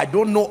well, I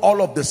don't know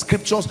all of the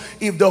scriptures.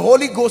 If the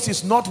Holy Ghost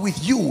is not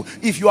with you,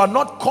 if you are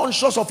not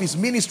conscious of his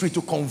ministry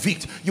to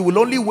convict, you will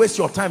only waste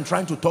your time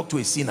trying to talk to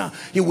a sinner.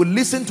 He will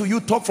listen to you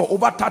talk for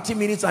over 30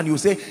 minutes and you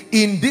say,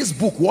 in this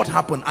book what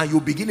happened? And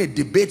you begin a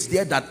debate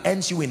there that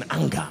ends you in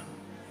anger.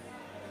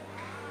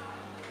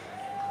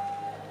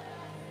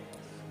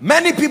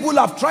 Many people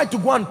have tried to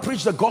go and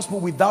preach the gospel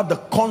without the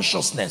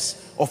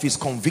consciousness of his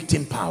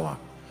convicting power.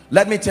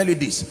 Let me tell you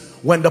this,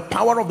 when the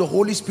power of the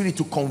Holy Spirit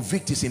to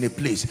convict is in a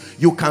place,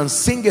 you can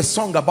sing a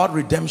song about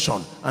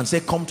redemption and say,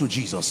 come to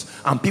Jesus,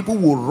 and people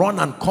will run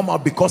and come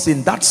out, because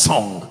in that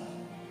song,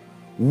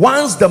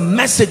 once the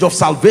message of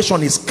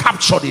salvation is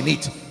captured in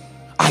it,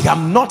 I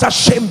am not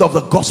ashamed of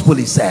the gospel,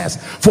 he says,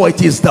 for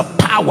it is the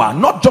power,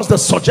 not just the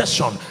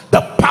suggestion, the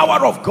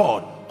power of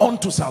God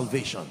unto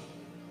salvation.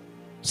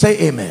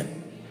 Say amen.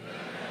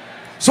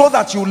 So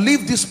that you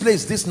leave this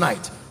place this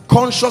night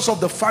conscious of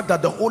the fact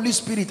that the Holy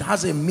Spirit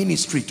has a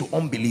ministry to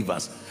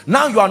unbelievers.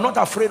 Now you are not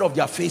afraid of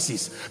their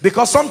faces,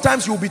 because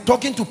sometimes you'll be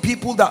talking to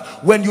people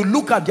that when you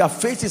look at their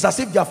faces, as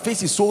if their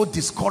face is so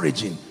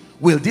discouraging.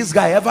 Will this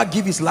guy ever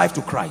give his life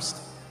to Christ?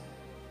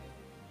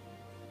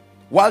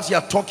 Whilst you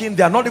are talking,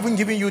 they are not even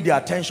giving you their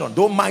attention.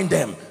 Don't mind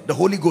them. The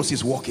Holy Ghost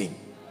is working.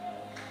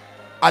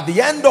 At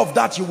the end of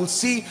that, you will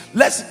see,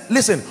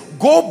 listen,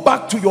 go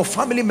back to your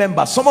family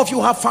members. Some of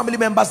you have family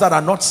members that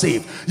are not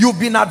saved. You've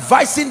been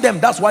advising them,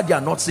 that's why they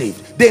are not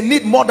saved. They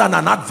need more than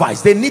an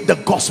advice. They need the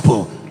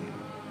gospel.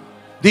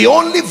 The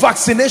only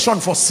vaccination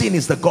for sin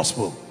is the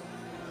gospel.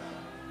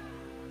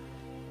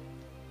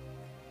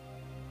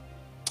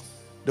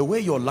 The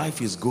way your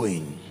life is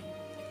going,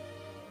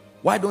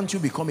 why don't you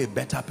become a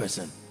better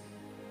person?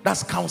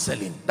 That's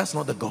counseling. That's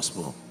not the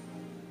gospel.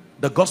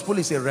 The gospel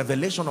is a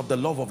revelation of the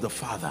love of the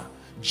Father.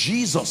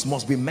 Jesus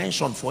must be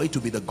mentioned for it to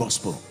be the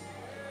gospel.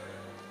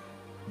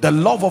 The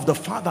love of the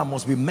Father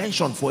must be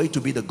mentioned for it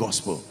to be the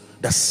gospel.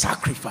 The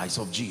sacrifice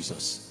of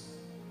Jesus.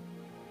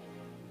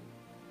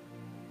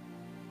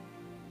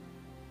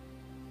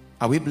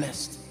 Are we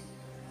blessed?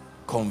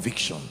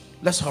 Conviction.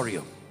 Let's hurry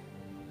up.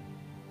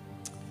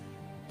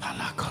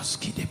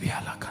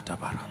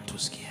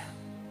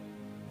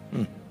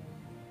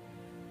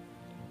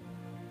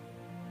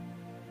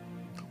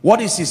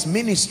 What is his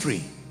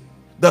ministry?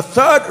 The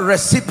third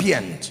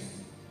recipient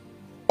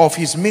of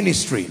his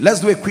ministry. Let's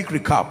do a quick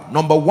recap.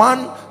 Number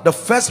one, the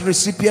first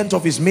recipient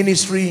of his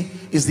ministry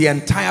is the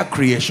entire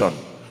creation.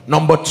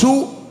 Number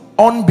two,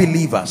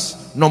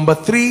 unbelievers. Number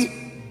three,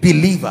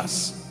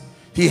 believers.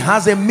 He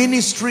has a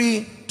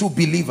ministry to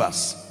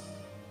believers.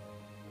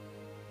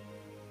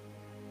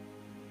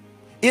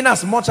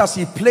 Inasmuch as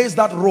he plays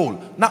that role.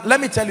 Now,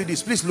 let me tell you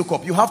this. Please look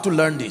up. You have to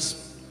learn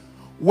this.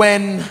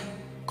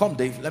 Come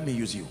Dave, let me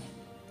use you.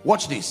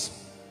 Watch this.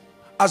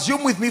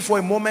 Assume with me for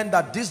a moment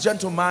that this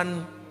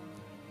gentleman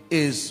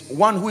is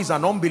one who is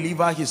an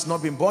unbeliever. He's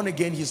not been born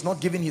again. He's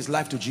not given his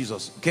life to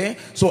Jesus. Okay,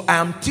 so I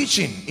am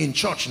teaching in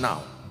church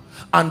now,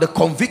 and the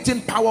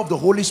convicting power of the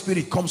Holy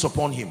Spirit comes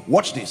upon him.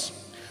 Watch this.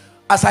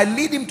 As I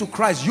lead him to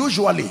Christ,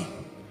 usually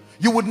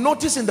you would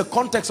notice in the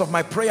context of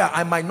my prayer,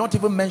 I might not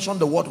even mention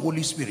the word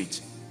Holy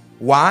Spirit.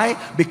 Why?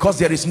 Because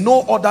there is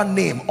no other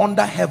name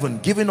under heaven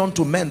given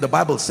unto men, the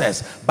Bible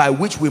says, by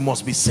which we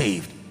must be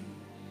saved.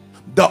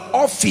 The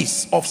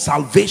office of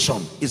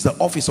salvation is the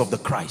office of the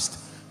Christ,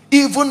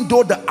 even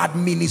though the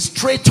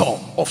administrator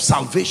of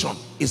salvation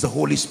is the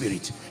Holy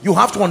Spirit. You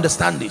have to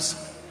understand this.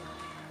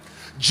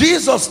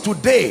 Jesus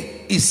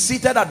today is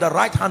seated at the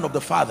right hand of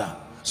the Father.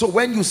 So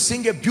when you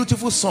sing a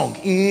beautiful song,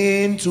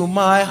 into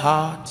my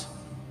heart,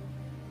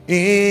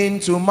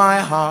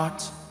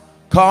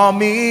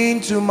 come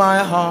into my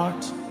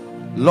heart,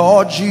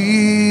 Lord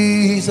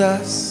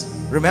Jesus,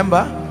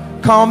 remember,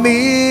 come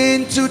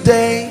in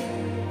today,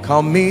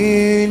 come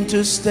in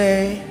to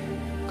stay,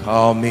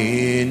 come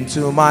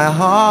into my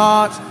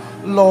heart,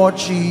 Lord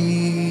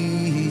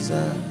Jesus.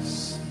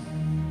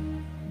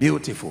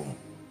 Beautiful.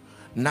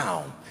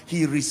 Now,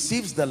 he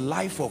receives the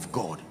life of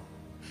God.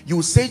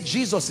 You say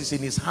Jesus is in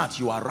his heart,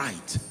 you are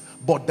right.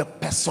 But the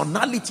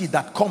personality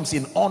that comes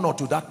in honor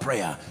to that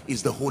prayer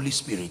is the Holy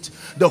Spirit.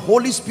 The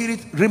Holy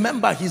Spirit,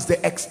 remember, he's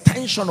the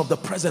extension of the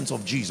presence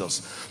of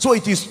Jesus. So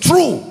it is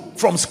true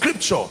from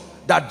scripture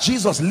that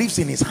Jesus lives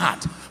in his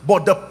heart,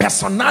 but the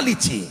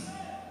personality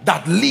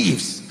that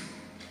lives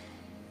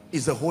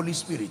is the Holy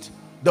Spirit.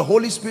 The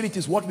Holy Spirit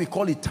is what we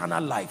call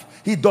eternal life.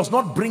 He does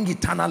not bring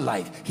eternal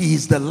life. He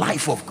is the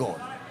life of God.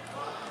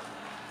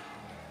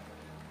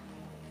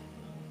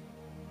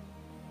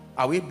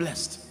 Are we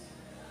blessed?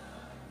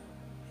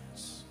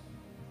 Yes.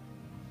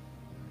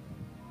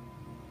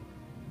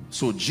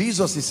 So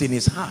Jesus is in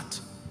his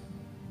heart,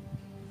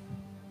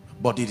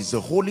 but it is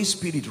the Holy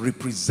Spirit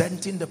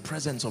representing the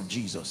presence of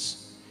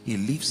Jesus. He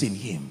lives in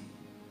him.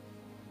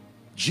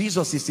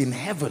 Jesus is in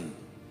heaven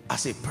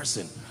as a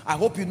person. I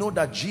hope you know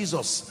that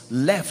Jesus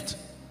left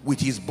with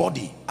his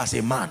body as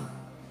a man.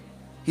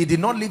 He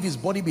did not leave his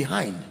body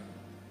behind.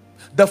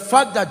 The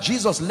fact that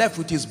Jesus left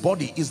with his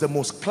body is the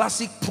most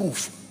classic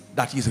proof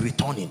that is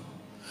returning,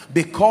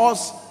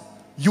 because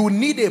you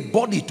need a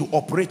body to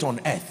operate on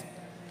earth.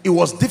 It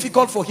was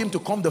difficult for him to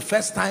come the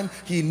first time.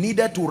 He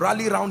needed to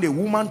rally around a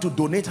woman to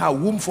donate her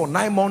womb for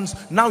 9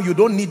 months. Now you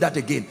don't need that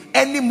again.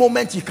 Any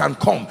moment he can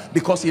come,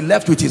 because he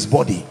left with his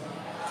body.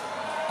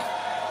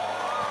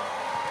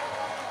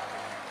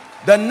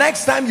 The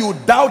next time you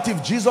doubt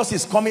if Jesus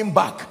is coming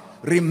back,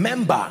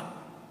 remember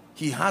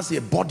he has a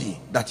body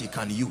that he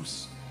can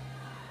use.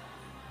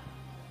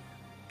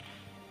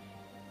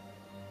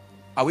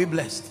 Are we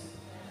blessed?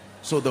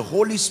 So the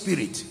Holy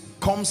Spirit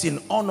comes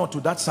in honor to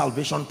that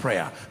salvation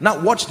prayer. Now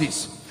watch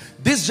this.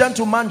 This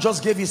gentleman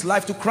just gave his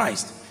life to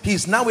Christ. He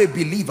is now a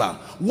believer.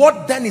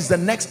 What then is the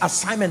next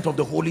assignment of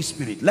the Holy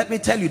Spirit? Let me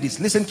tell you this.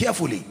 Listen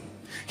carefully.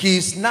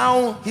 He's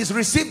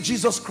received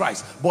Jesus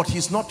Christ, but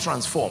he's not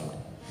transformed.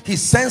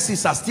 His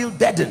senses are still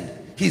deadened.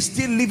 He's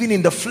still living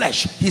in the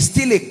flesh. He's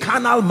still a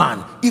carnal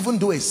man, even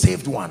though a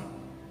saved one.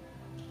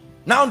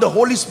 Now the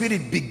Holy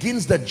Spirit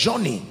begins the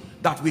journey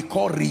that we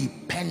call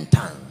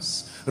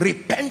repentance.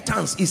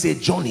 Repentance is a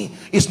journey.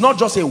 It's not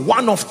just a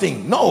one-off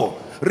thing. No,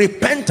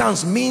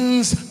 repentance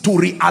means to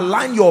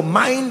realign your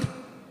mind.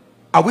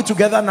 Are we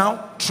together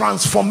now?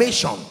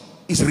 Transformation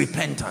is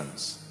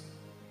repentance.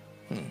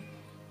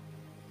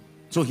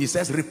 So he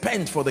says,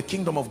 repent, for the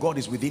kingdom of God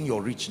is within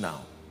your reach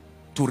now.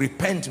 To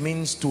repent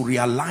means to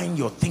realign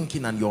your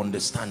thinking and your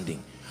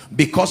understanding,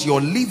 because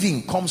your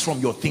living comes from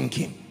your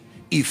thinking.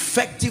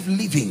 Effective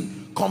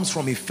living comes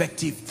from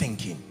effective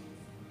thinking.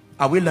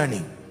 Are we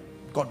learning?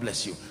 God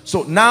bless you.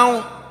 So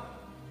now,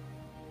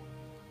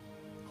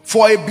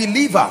 for a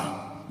believer,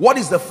 what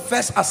is the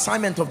first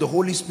assignment of the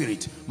Holy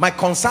Spirit? My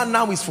concern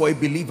now is for a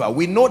believer.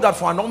 We know that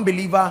for an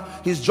unbeliever,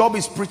 his job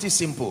is pretty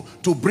simple: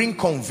 to bring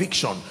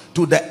conviction,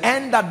 to the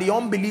end that the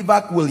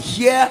unbeliever will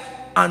hear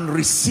and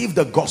receive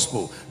the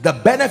gospel. The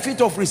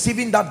benefit of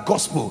receiving that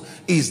gospel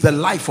is the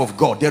life of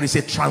God. There is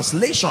a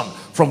translation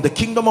from the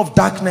kingdom of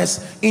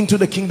darkness into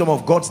the kingdom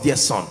of God's dear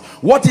son.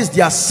 What is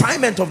the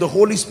assignment of the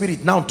Holy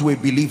Spirit now to a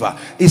believer?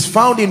 Is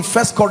found in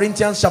 1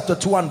 Corinthians chapter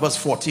 2 and verse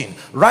 14.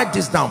 Write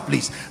this down,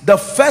 please. The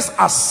first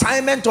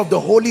assignment of the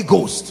Holy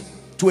Ghost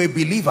to a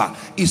believer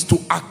is to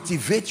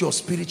activate your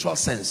spiritual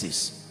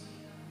senses.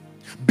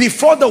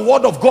 Before the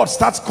word of God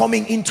starts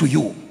coming into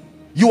you,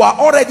 you are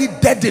already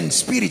deadened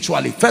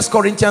spiritually. 1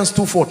 Corinthians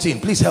 2:14.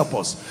 Please help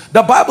us.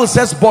 The Bible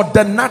says, but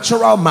the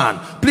natural man,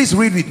 please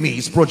read with me,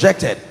 it's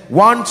projected.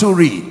 1, 2,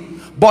 read.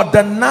 But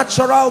the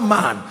natural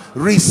man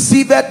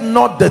receiveth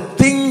not the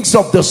things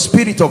of the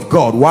Spirit of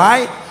God.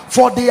 Why?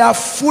 For they are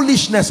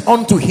foolishness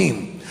unto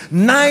him,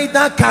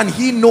 neither can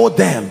he know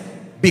them,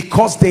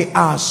 because they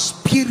are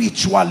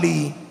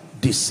spiritually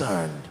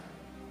discerned.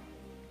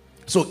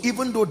 So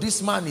even though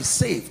this man is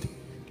saved,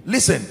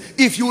 listen,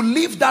 if you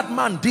leave that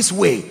man this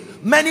way,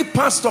 many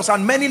pastors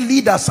and many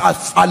leaders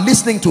are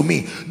listening to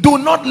me. Do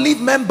not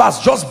leave members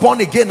just born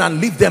again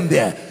and leave them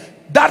there.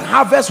 That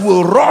harvest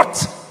will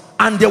rot,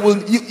 and it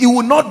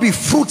will not be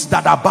fruits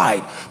that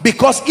abide,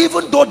 because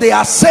even though they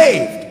are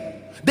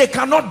saved, they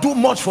cannot do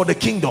much for the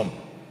kingdom,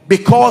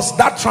 because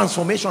that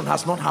transformation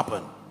has not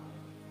happened.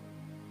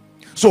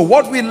 So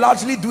what we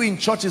largely do in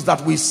church is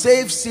that we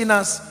save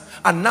sinners,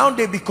 and now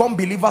they become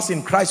believers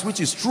in Christ, which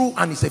is true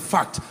and is a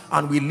fact,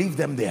 and we leave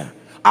them there.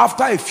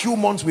 After a few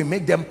months, we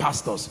make them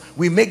pastors,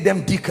 we make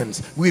them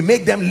deacons, we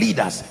make them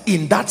leaders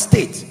in that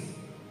state.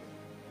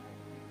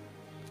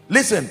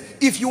 Listen,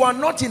 if you are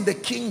not in the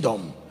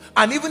kingdom,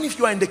 and even if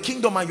you are in the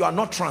kingdom and you are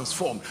not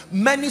transformed,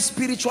 many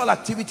spiritual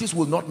activities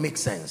will not make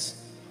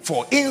sense.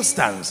 For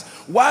instance,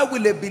 why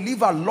will a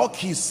believer lock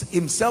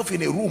himself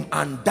in a room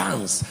and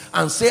dance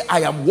and say,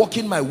 I am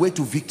walking my way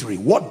to victory?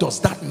 What does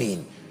that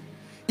mean?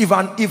 If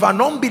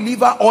an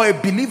unbeliever or a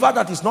believer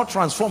that is not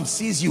transformed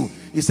sees you,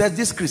 he says,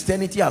 this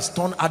Christianity has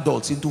turned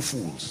adults into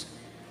fools.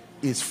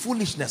 It's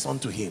foolishness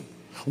unto him.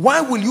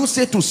 Why will you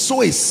say to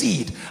sow a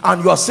seed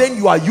and you are saying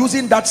you are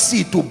using that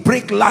seed to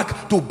break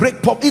lack, to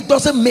break poverty? It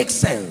doesn't make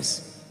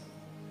sense.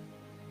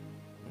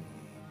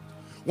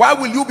 Why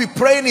will you be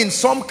praying in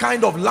some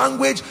kind of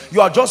language?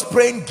 You are just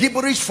praying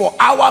gibberish for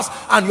hours,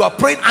 and you are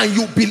praying and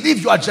you believe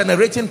you are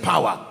generating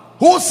power.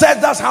 Who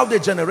said that's how they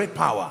generate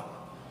power?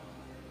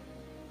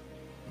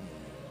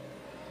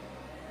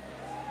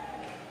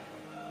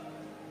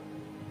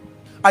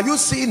 Are you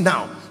seeing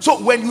now?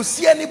 So when you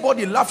see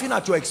anybody laughing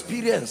at your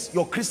experience,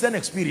 your Christian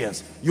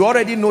experience, you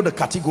already know the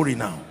category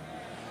now.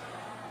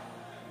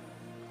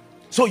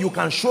 So you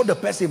can show the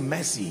person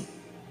mercy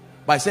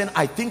by saying,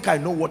 I think I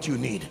know what you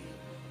need.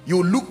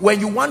 You look,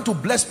 when you want to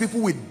bless people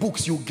with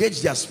books, you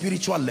gauge their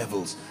spiritual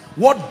levels.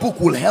 What book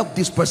will help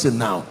this person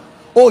now?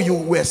 Oh, you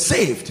were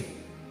saved.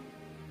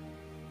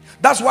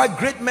 That's why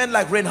great men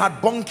like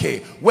Reinhard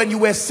Bonnke, when you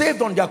were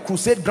saved on their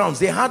crusade grounds,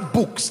 they had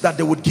books that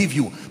they would give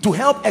you to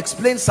help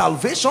explain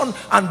salvation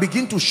and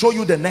begin to show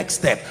you the next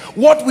step.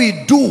 What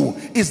we do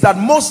is that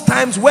most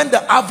times when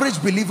the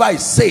average believer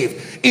is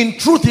saved, in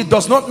truth he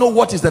does not know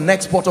what is the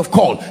next port of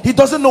call. He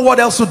doesn't know what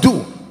else to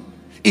do.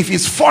 If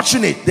he's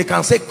fortunate, they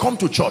can say, come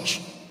to church.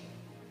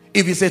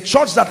 If it's a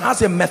church that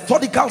has a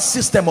methodical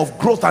system of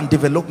growth and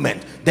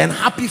development, then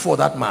happy for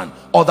that man.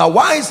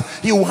 Otherwise,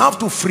 he will have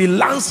to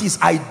freelance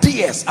his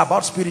ideas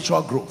about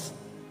spiritual growth.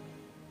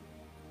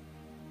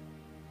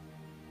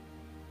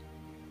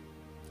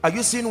 Are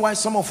you seeing why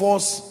some of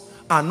us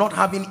are not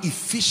having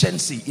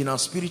efficiency in our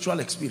spiritual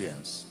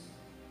experience?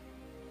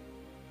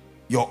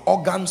 Your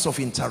organs of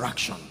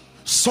interaction.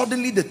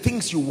 Suddenly the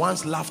things you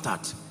once laughed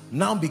at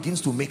now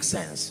begins to make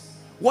sense.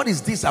 What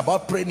is this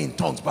about praying in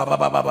tongues? Bah, bah,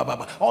 bah, bah, bah,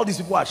 bah. All these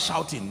people are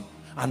shouting,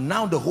 and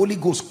now the Holy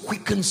Ghost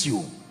quickens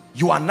you.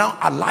 You are now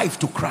alive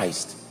to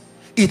Christ.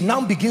 It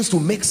now begins to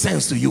make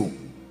sense to you.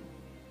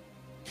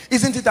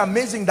 Isn't it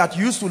amazing that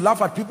you used to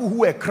laugh at people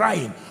who were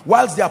crying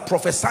whilst they are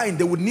prophesying?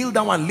 They would kneel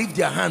down and lift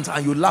their hands,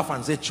 and you laugh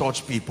and say,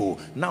 church people.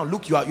 Now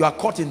look, you are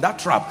caught in that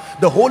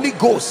trap. The Holy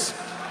Ghost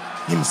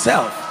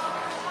himself.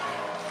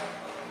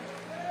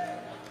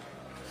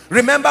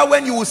 Remember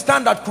when you will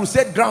stand at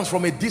crusade grounds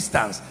from a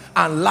distance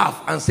and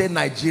laugh and say,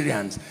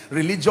 Nigerians,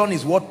 religion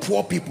is what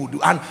poor people do,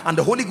 and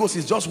the Holy Ghost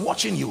is just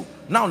watching you.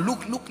 Now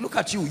look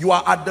at you. You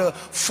are at the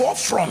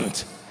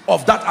forefront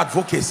of that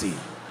advocacy.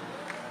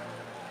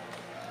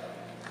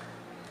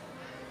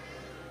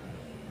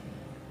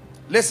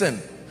 Listen,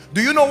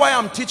 do you know why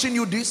I'm teaching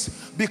you this?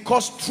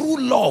 Because true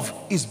love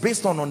is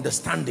based on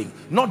understanding,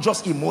 not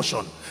just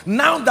emotion.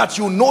 Now that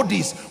you know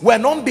this,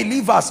 when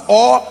unbelievers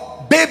or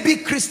baby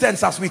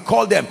Christians, as we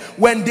call them,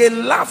 when they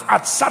laugh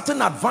at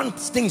certain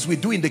advanced things we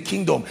do in the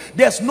kingdom,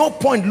 there's no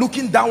point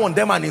looking down on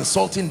them and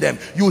insulting them.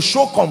 You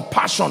show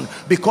compassion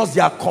because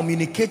they are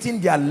communicating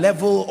their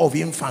level of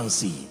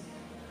infancy.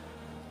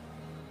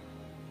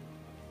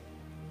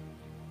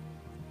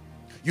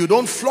 You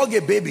don't flog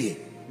a baby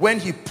when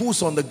he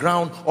pulls on the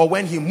ground or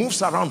when he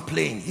moves around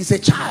playing. He's a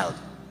child.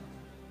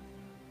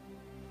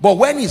 But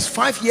when he's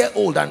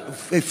 5-year-old and a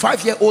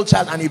 5-year-old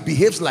child and he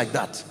behaves like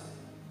that,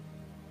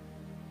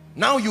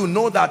 now you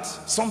know that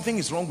something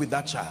is wrong with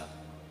that child.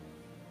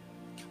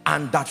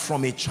 And that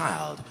from a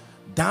child,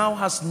 thou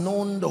hast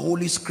known the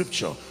Holy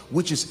Scripture,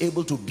 which is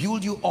able to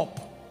build you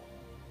up.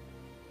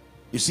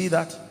 You see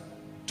that?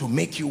 To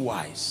make you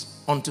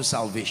wise unto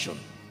salvation.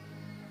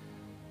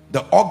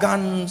 The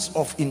organs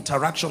of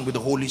interaction with the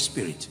Holy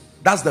Spirit.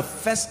 That's the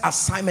first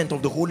assignment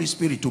of the Holy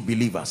Spirit to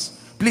believers.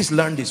 Please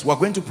learn this. We're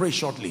going to pray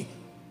shortly.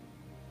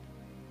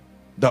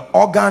 The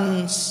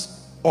organs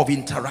of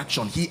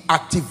interaction. He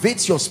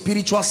activates your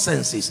spiritual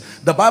senses.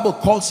 The Bible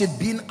calls it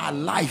being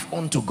alive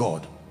unto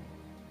God.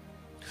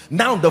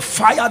 Now the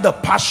fire, the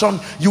passion,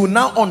 you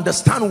now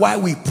understand why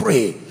we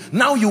pray.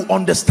 Now you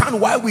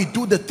understand why we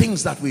do the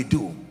things that we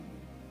do.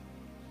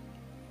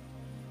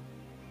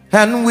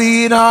 And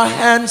with our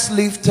hands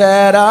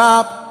lifted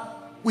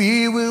up,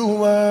 we will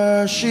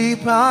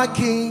worship our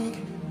King.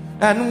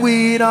 And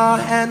with our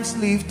hands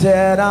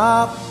lifted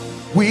up,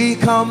 we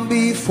come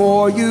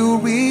before you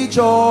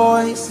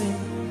rejoicing.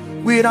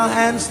 With our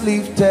hands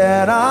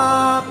lifted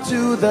up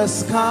to the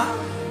sky,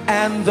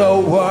 and the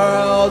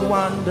world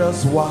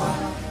wonders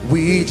why.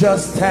 We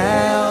just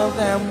tell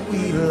them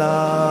we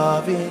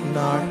love in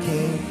our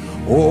King.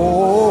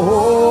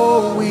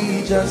 Oh,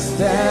 we just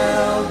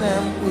tell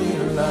them we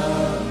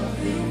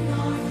love in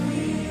our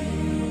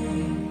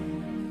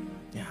King.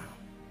 Yeah.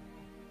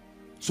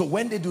 So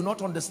when they do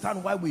not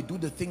understand why we do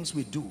the things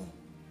we do,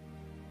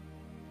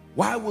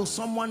 why will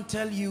someone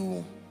tell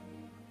you,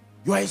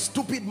 you are a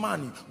stupid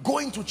man,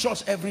 going to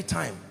church every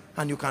time,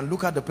 and you can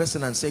look at the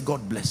person and say,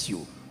 God bless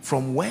you?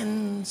 From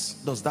whence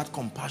does that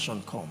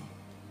compassion come?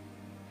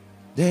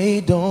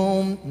 They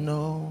don't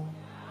know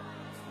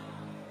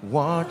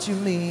what you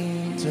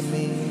mean to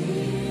me.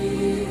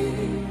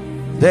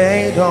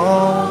 They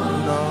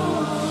don't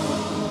know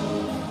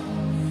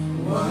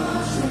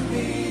what you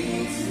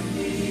mean to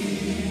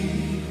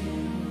me.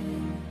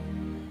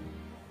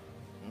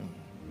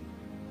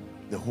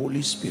 The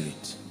Holy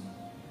Spirit.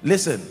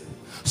 Listen.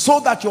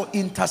 So that your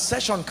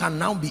intercession can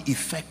now be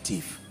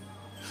effective.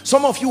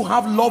 Some of you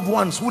have loved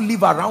ones who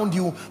live around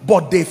you,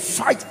 but they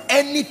fight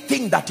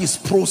anything that is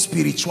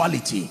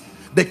pro-spirituality.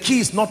 The key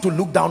is not to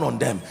look down on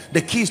them.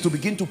 The key is to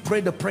begin to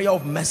pray the prayer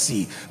of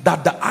mercy,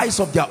 that the eyes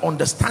of their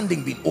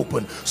understanding be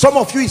open. Some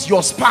of you is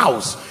your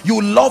spouse.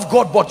 You love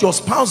God, but your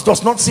spouse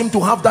does not seem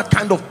to have that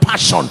kind of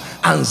passion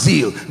and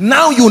zeal.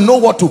 Now you know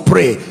what to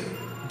pray.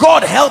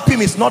 God help him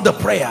is not the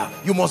prayer.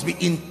 You must be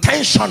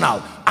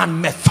intentional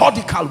and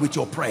methodical with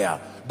your prayer.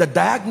 The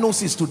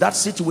diagnosis to that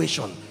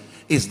situation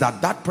is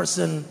that that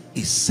person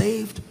is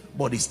saved,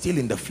 but is still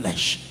in the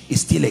flesh,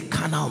 is still a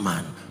carnal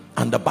man.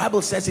 And the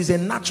Bible says he's a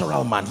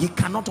natural man. He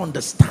cannot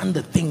understand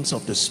the things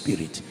of the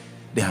Spirit.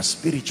 They are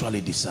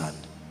spiritually discerned.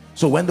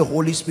 So when the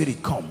Holy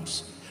Spirit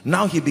comes,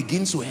 now he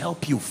begins to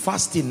help you.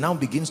 Fasting now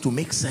begins to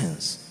make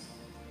sense.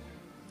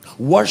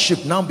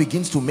 Worship now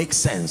begins to make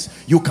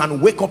sense. You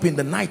can wake up in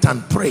the night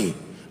and pray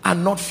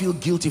and not feel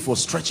guilty for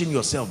stretching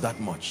yourself that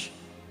much.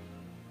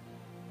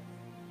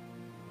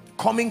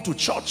 Coming to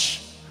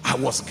church, I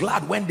was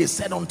glad when they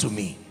said unto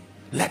me,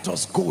 let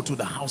us go to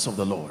the house of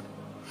the Lord.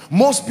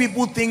 Most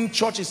people think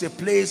church is a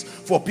place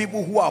for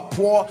people who are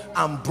poor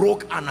and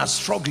broke and are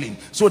struggling.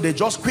 So they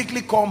just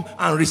quickly come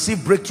and receive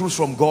breakthroughs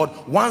from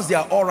God. Once they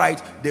are all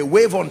right, they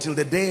wave until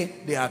the day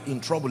they are in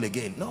trouble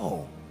again.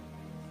 No,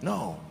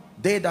 no.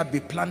 They that be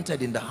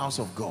planted in the house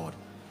of God,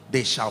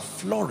 they shall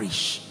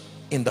flourish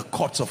in the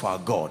courts of our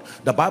God.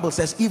 The Bible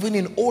says even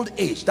in old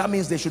age, that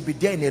means they should be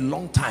there in a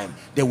long time.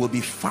 They will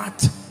be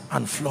fat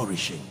and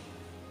flourishing.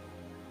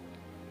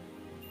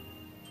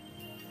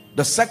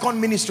 The second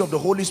ministry of the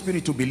Holy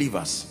Spirit to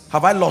believers.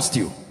 Have I lost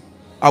you?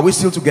 Are we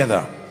still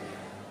together?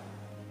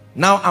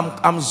 Now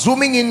I'm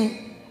zooming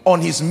in on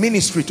his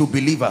ministry to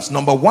believers.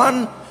 Number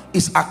one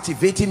is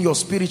activating your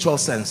spiritual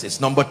senses.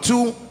 Number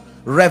two,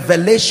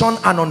 revelation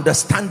and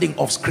understanding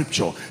of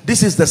scripture.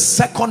 This is the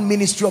second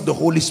ministry of the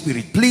Holy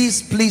Spirit.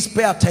 Please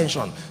pay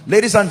attention.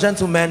 Ladies and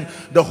gentlemen,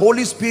 the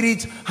Holy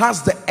Spirit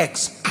has the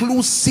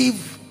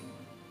exclusive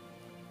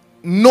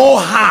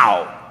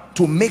know-how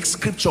to make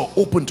scripture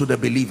open to the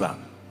believer.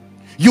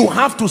 You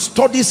have to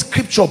study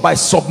scripture by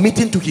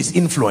submitting to his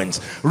influence.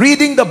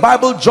 Reading the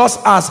Bible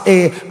just as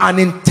an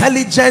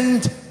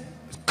intelligent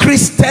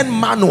Christian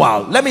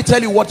manual. Let me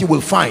tell you what you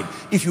will find.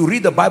 If you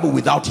read the Bible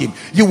without him,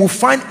 you will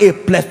find a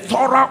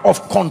plethora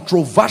of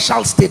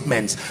controversial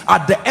statements.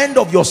 At the end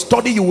of your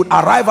study, you would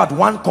arrive at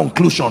one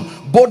conclusion: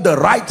 both the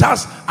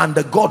writers and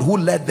the God who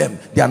led them,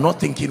 they are not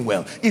thinking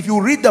well. If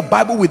you read the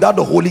Bible without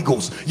the Holy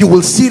Ghost, you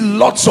will see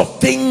lots of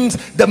things,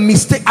 the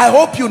mistake. I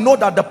hope you know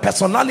that the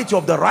personality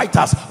of the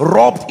writers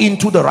rubbed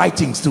into the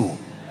writings too.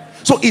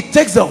 So it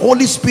takes the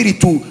Holy Spirit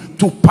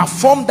to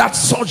perform that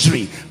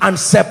surgery and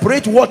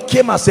separate what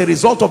came as a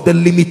result of the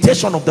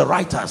limitation of the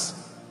writers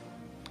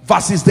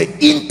versus the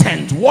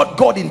intent, what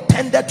God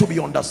intended to be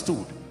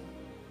understood.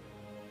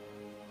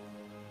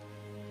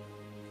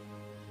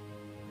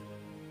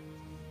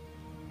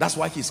 That's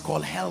why he's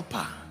called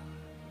helper.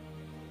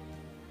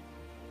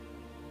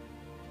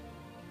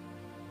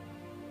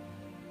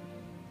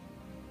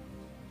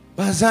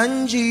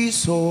 Bazanji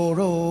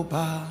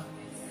Soroba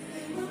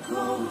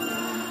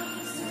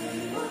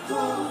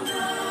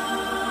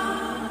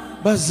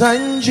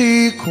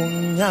Bazanji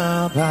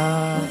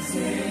Kunyaba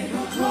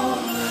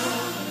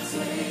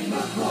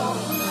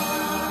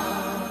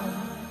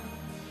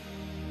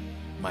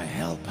my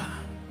helper.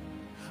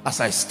 As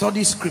I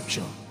study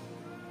scripture,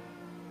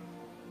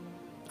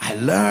 I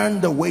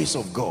learn the ways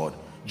of God.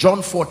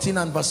 John 14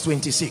 and verse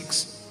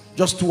 26.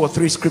 Just 2 or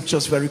 3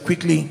 scriptures very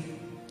quickly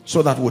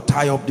so that we'll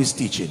tie up this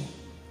teaching.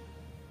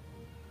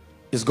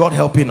 Is God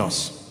helping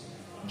us?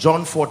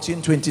 John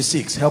 14,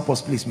 26. Help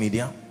us please,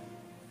 media.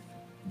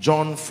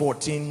 John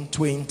 14,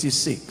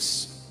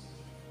 26.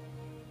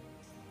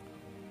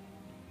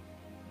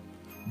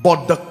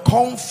 But the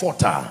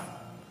Comforter,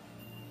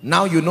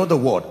 now you know the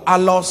word,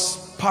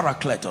 allos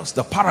parakletos,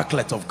 the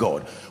paraclete of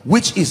God,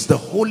 which is the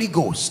Holy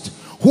Ghost,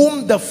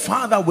 whom the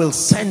Father will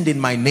send in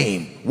my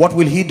name. What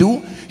will he do?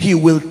 He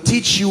will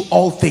teach you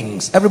all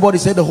things. Everybody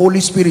say the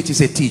Holy Spirit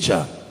is a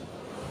teacher.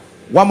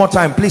 One more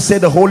time, please say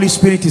the Holy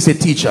Spirit is a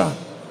teacher.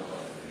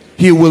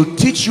 He will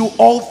teach you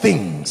all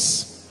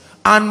things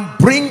and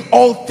bring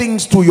all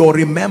things to your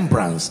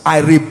remembrance. I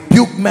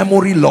rebuke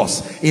memory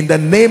loss in the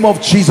name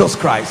of Jesus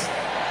Christ.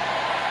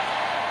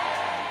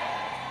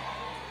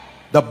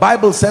 The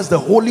Bible says the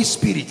Holy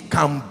Spirit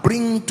can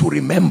bring to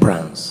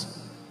remembrance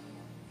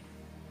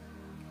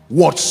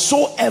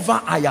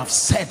whatsoever I have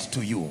said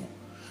to you.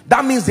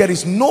 That means there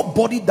is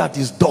nobody that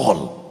is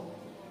dull.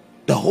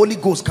 The Holy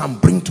Ghost can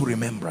bring to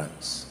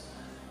remembrance.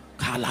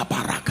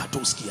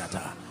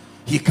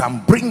 He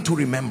can bring to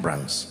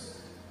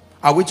remembrance.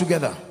 Are we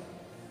together?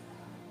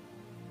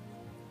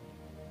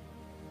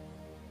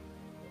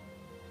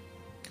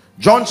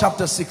 John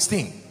chapter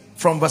 16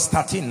 from verse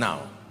 13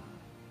 now.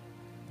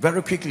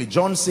 Very quickly,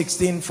 John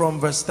 16 from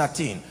verse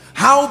 13.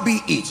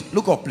 Howbeit,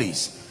 look up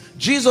please.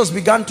 Jesus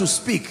began to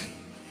speak.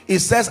 He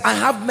says, I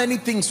have many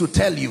things to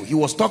tell you. He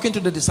was talking to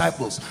the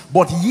disciples,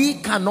 but ye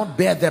cannot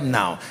bear them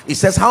now. He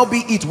says,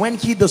 howbeit, when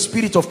he, the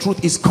Spirit of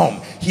truth, is come,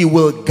 he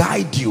will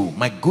guide you,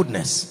 my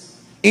goodness,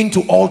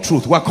 into all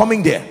truth. We're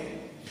coming there.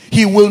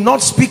 He will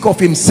not speak of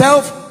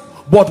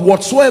himself, but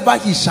whatsoever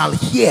he shall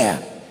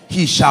hear,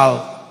 he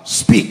shall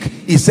speak.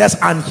 He says,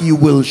 and he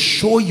will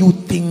show you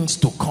things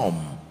to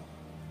come.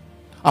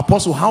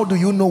 Apostle, how do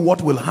you know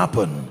what will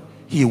happen?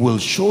 He will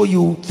show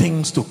you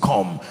things to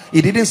come.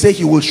 He didn't say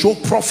he will show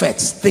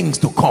prophets things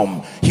to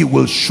come. He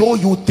will show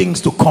you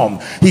things to come.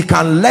 He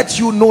can let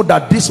you know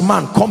that this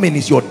man coming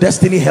is your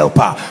destiny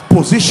helper.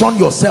 Position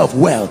yourself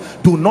well.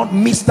 Do not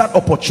miss that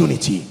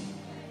opportunity.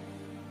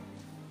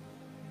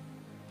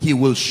 He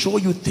will show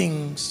you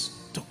things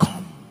to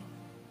come.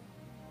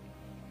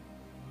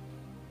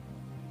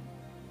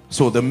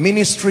 So the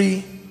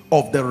ministry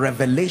of the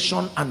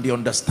revelation and the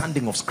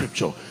understanding of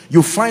scripture.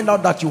 You find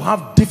out that you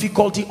have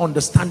difficulty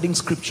understanding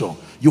scripture.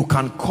 You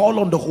can call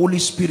on the Holy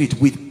Spirit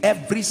with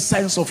every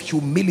sense of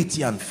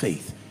humility and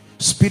faith.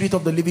 Spirit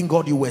of the living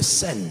God, you were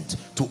sent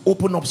to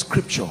open up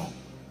scripture.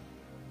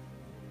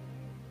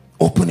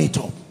 Open it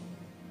up.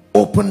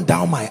 Open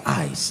down my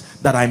eyes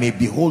that I may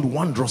behold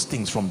wondrous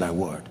things from thy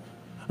word.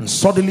 and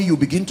suddenly you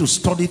begin to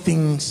study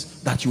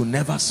things that you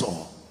never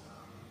saw.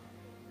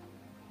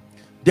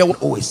 There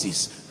was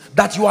oasis.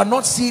 That you are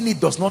not seeing it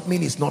does not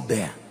mean it's not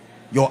there.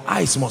 Your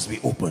eyes must be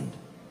opened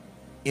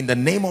in the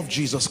name of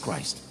Jesus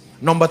Christ.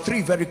 Number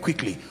 3, very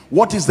quickly,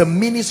 what is the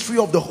ministry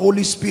of the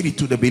Holy Spirit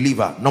to the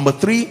believer? Number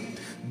 3,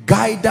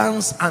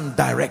 guidance and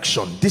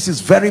direction. This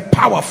is very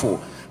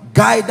powerful.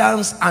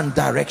 Guidance and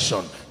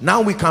direction. Now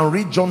we can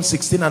read John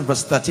 16 and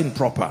verse 13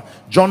 proper.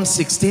 John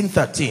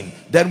 16:13.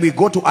 Then we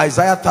go to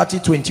Isaiah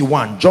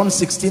 30:21. John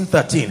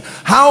 16:13.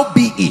 How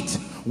be it,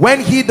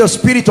 when he, the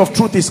Spirit of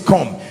truth, is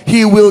come,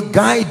 he will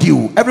guide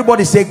you.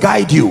 Everybody say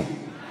guide you.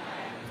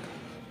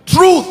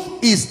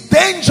 Truth is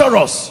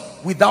dangerous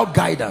without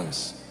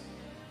guidance.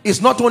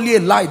 It's not only a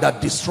lie that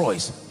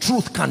destroys.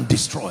 Truth can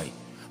destroy.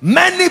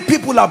 Many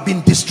people have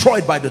been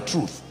destroyed by the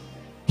truth.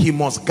 He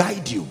must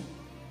guide you.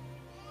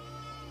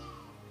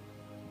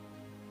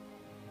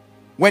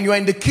 When you are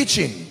in the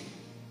kitchen,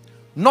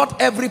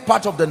 not every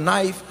part of the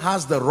knife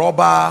has the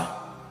rubber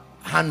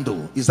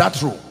handle. Is that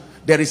true?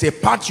 There is a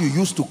part you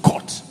use to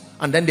cut,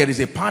 and then there is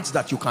a part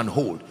that you can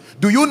hold.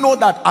 Do you know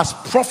that as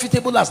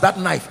profitable as that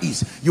knife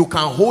is, you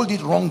can hold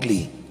it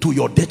wrongly to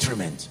your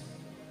detriment?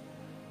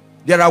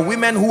 There are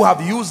women who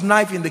have used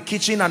knife in the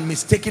kitchen and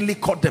mistakenly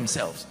cut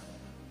themselves.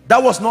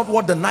 That was not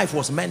what the knife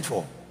was meant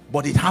for,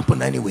 but it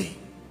happened anyway.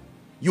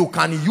 You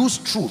can use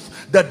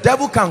truth. The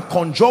devil can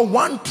conjure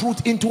one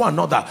truth into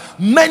another.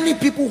 Many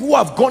people who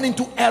have gone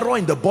into error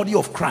in the body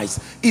of Christ,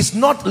 it's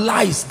not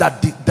lies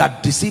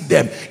that deceive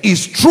them.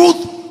 It's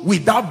truth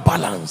without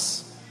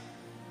balance.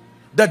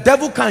 The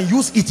devil can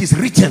use it is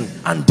written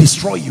and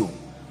destroy you.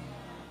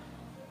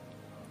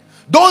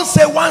 Don't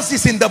say once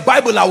it's in the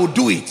Bible I will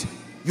do it.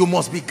 You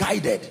must be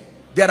guided.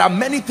 There are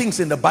many things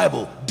in the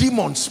Bible.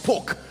 Demons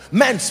spoke.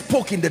 Men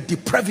spoke in the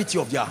depravity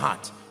of their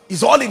heart.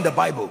 It's all in the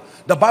Bible.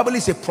 The Bible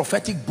is a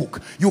prophetic book.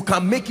 You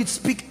can make it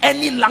speak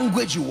any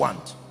language you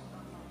want.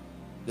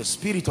 The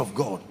Spirit of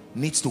God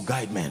needs to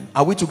guide men.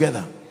 Are we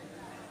together?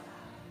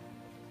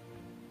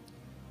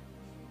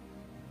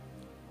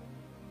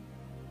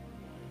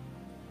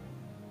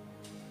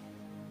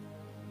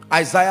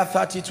 Isaiah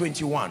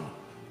 30:21.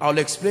 I'll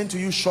explain to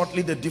you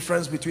shortly the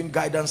difference between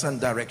guidance and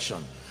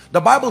direction.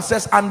 The Bible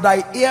says, and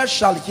thy ear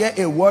shall hear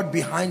a word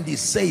behind thee,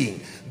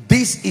 saying,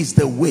 this is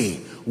the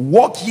way,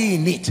 walk ye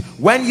in it,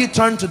 when ye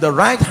turn to the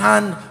right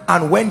hand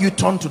and when you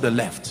turn to the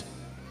left.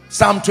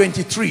 Psalm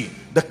 23,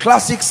 the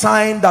classic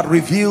sign that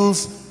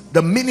reveals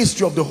the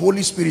ministry of the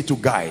Holy Spirit to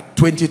guide.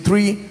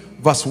 23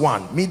 verse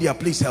 1. Media,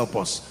 please help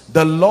us.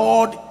 The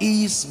Lord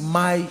is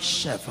my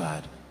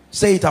shepherd.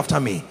 Say it after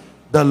me.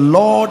 The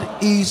Lord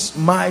is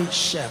my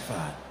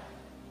shepherd.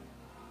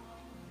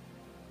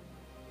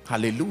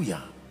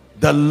 Hallelujah.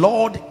 The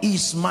Lord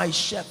is my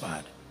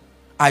shepherd,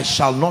 I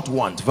shall not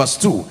want. Verse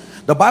 2,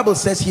 the Bible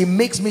says he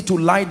makes me to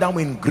lie down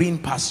in green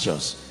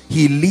pastures.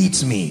 He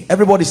leads me.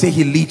 Everybody say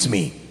he leads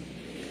me.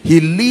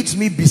 He leads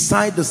me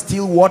beside the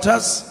still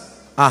waters.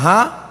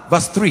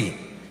 Verse 3,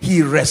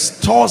 he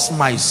restores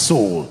my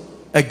soul.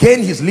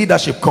 Again his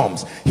leadership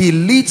comes. He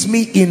leads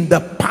me in the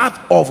path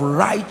of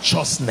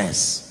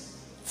righteousness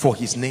for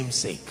his name's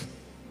sake.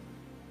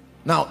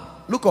 Now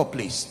look up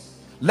please.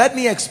 Let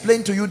me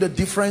explain to you the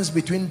difference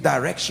between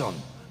direction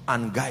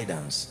and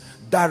guidance.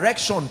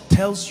 Direction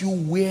tells you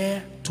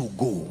where to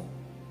go.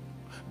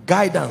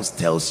 Guidance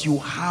tells you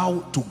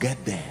how to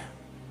get there.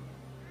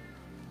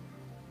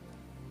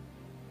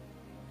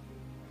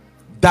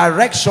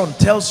 Direction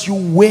tells you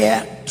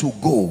where to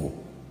go.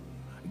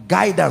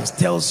 Guidance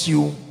tells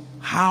you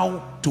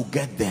how to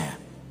get there.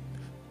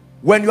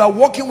 When you are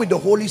walking with the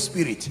Holy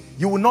Spirit,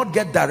 you will not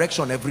get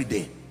direction every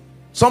day.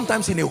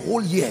 Sometimes in a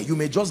whole year, you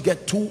may just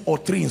get 2 or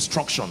 3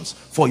 instructions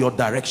for your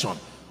direction.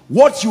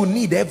 What you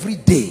need every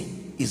day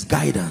is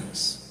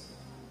guidance.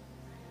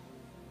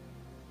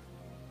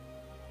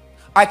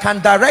 I can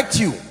direct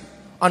you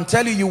and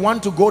tell you, you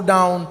want to go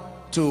down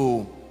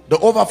to the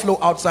overflow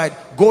outside,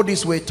 go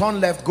this way, turn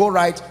left, go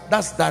right.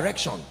 That's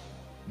direction.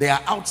 They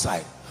are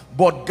outside.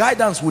 But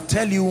guidance will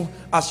tell you,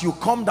 as you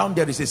come down,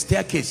 there is a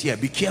staircase here,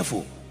 be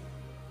careful.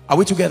 Are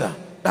we together?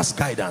 That's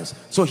guidance.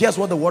 So here's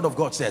what the word of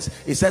God says.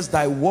 It says,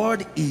 thy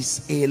word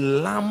is a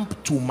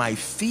lamp to my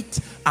feet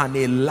and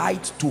a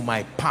light to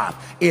my path.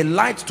 A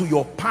light to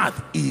your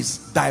path is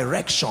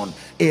direction.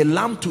 A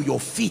lamp to your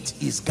feet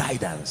is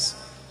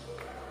guidance.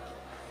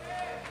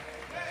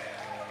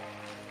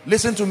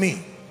 Listen to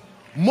me.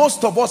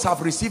 Most of us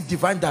have received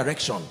divine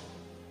direction.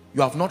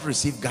 You have not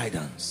received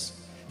guidance.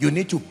 You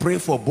need to pray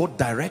for both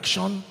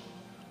direction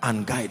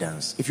and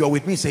guidance. If you're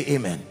with me, say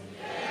amen.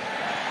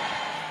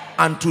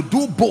 And to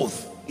do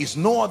both is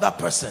no other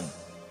person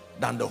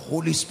than the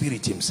Holy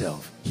Spirit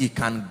himself. He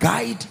can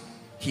guide,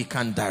 he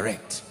can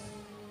direct.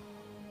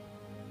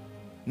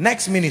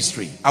 Next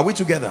ministry. Are we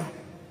together?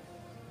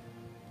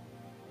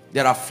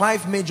 There are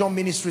 5 major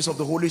ministries of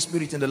the Holy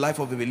Spirit in the life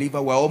of a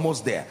believer. We're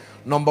almost there.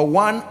 Number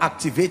 1,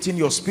 activating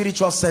your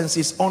spiritual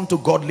senses unto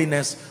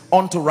godliness,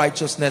 unto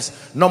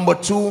righteousness. Number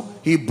 2,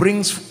 he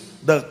brings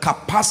the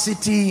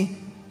capacity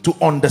to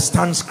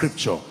understand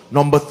scripture.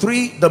 Number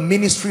 3, the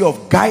ministry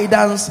of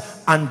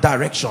guidance and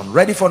direction.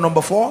 Ready for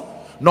number 4?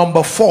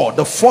 Number 4,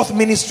 the fourth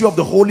ministry of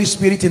the Holy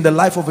Spirit in the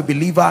life of a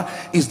believer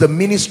is the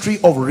ministry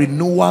of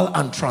renewal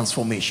and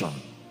transformation.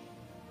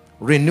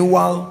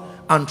 Renewal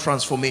and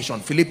transformation.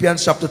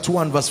 Philippians chapter 2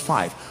 and verse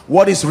 5.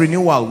 What is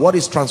renewal? What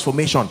is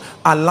transformation?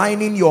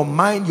 Aligning your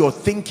mind, your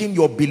thinking,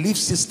 your belief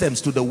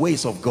systems to the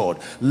ways of God.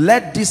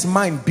 Let this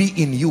mind be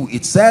in you,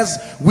 it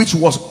says, which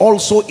was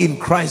also in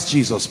Christ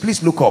Jesus.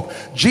 Please look up.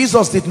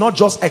 Jesus did not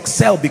just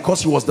excel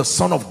because he was the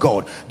Son of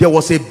God. There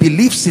was a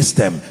belief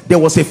system, there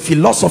was a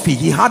philosophy,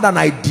 he had an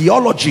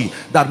ideology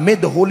that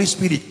made the Holy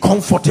Spirit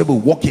comfortable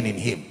walking in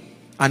him.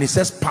 And he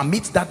says,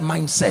 permit that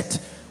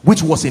mindset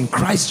which was in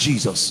Christ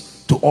Jesus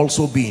to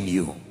also be in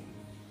you.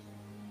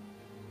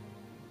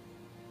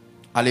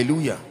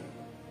 Hallelujah.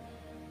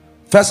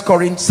 2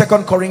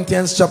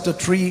 Corinthians chapter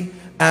 3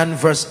 and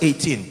verse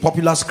 18.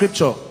 Popular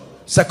scripture.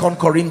 2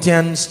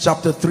 Corinthians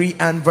chapter 3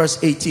 and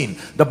verse 18.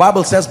 The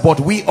Bible says, but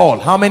we all,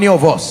 how many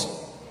of us?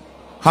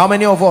 How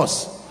many of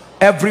us?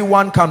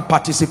 Everyone can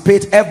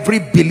participate. Every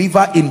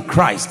believer in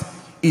Christ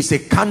is a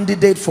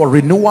candidate for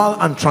renewal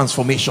and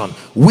transformation.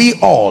 We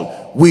all,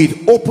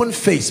 with open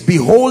face,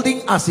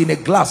 beholding as in a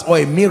glass or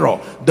a mirror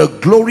the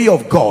glory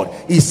of God,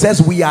 it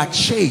says we are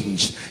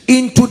changed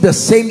into the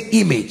same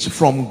image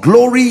from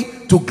glory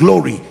to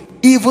glory,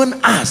 even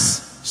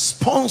as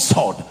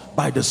sponsored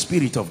by the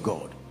Spirit of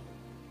God.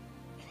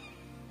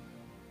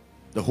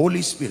 The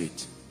Holy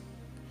Spirit.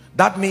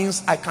 That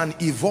means I can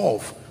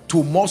evolve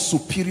to more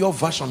superior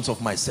versions of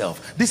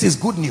myself. This is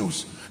good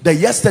news. The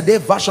yesterday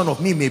version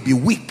of me may be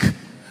weak.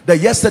 The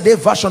yesterday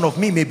version of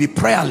me may be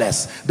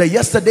prayerless. The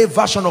yesterday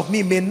version of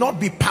me may not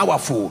be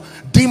powerful.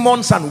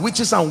 Demons and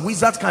witches and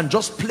wizards can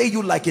just play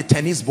you like a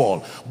tennis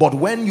ball. But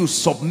when you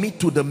submit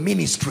to the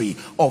ministry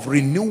of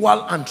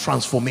renewal and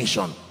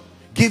transformation,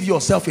 give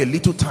yourself a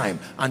little time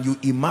and you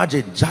emerge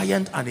a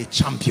giant and a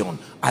champion.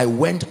 I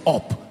went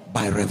up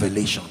by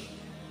revelation.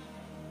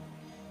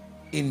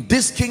 In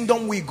this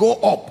kingdom we go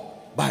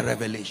up by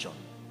revelation.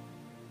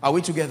 Are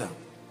we together?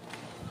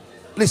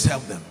 Please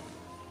help them.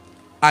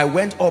 I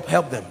went up,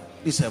 help them.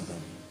 Please help them.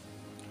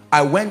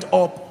 I went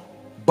up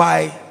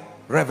by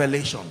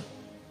revelation.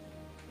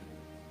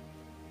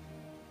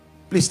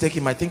 Please take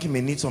him. I think he may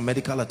need some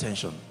medical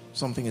attention.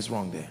 Something is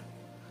wrong there.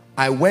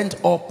 I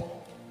went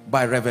up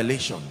by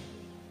revelation.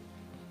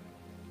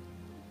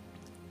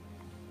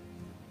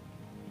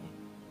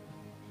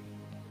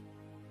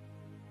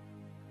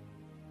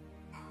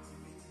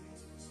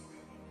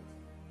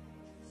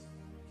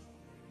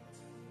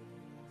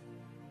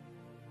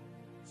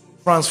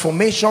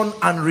 Transformation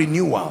and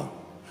renewal.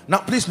 Now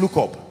please look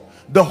up.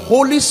 The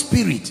Holy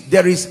Spirit,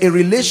 there is a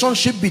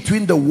relationship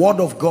between the Word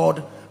of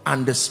God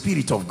and the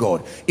Spirit of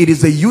God. It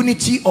is the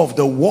unity of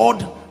the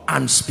Word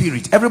and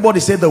Spirit. Everybody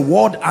say the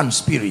Word and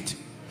Spirit.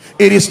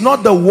 It is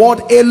not the Word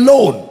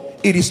alone.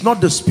 It is not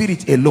the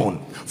Spirit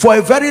alone. For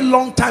a very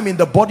long time in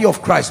the body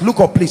of Christ, look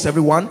up please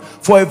everyone.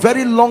 For a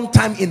very long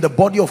time in the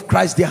body of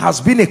Christ, there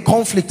has been a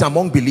conflict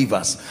among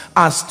believers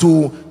as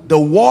to the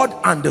Word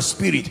and the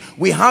Spirit.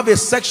 We have a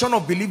section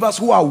of believers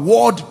who are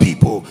Word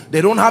people. They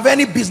don't have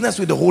any business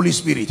with the Holy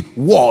Spirit.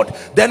 Word.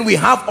 Then we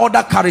have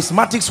other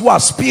charismatics who are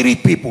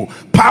Spirit people.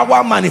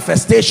 Power,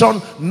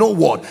 manifestation, no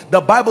Word.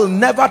 The Bible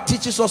never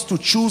teaches us to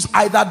choose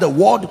either the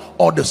Word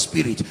or the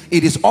Spirit.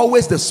 It is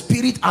always the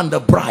Spirit and the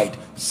bride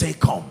say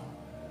come.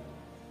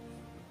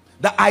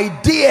 The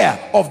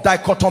idea of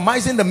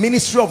dichotomizing the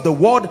ministry of the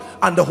Word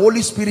and the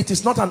Holy Spirit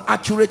is not an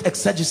accurate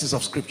exegesis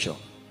of Scripture.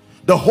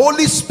 The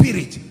Holy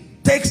Spirit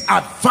takes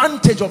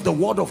advantage of the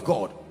Word of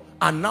God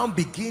and now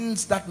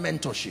begins that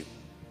mentorship.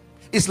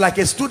 It's like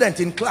a student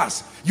in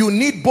class. You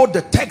need both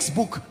the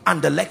textbook and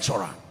the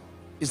lecturer.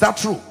 Is that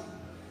true?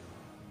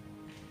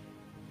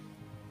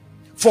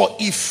 For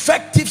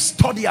effective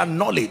study and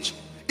knowledge,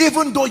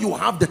 even though you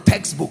have the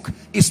textbook,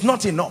 it's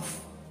not enough.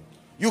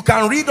 You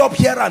can read up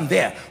here and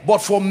there, but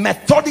for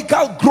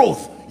methodical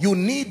growth, you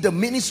need the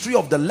ministry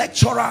of the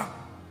lecturer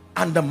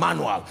and the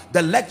manual.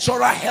 The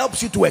lecturer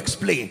helps you to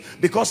explain,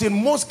 because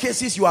in most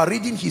cases you are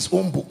reading his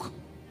own book.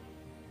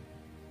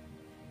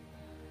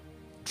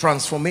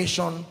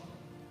 Transformation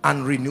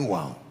and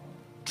renewal.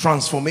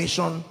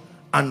 Transformation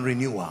and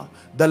renewal.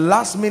 The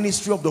last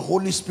ministry of the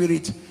Holy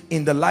Spirit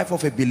in the life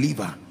of a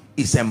believer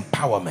is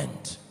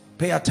empowerment.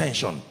 Pay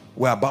attention.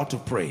 We're about to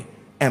pray.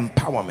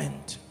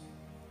 Empowerment.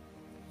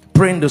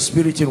 Pray in the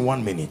Spirit in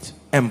 1 minute.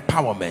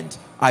 Empowerment.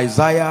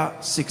 Isaiah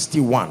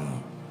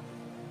 61.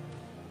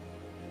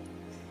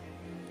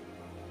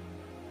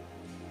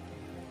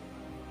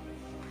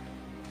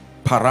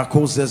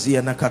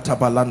 Parakozeziana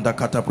katabalanda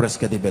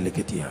katapreske de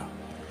beleketia.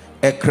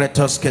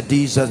 Ekretos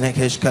kediza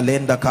nekesh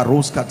kalenda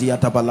karuska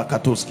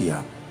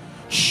diatabalakatoskia.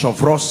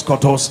 Shovros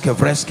kotos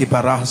kevreski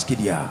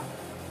barahaskidia.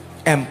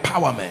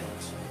 Empowerment.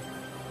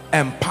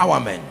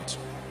 Empowerment.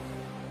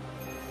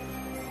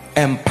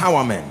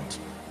 Empowerment.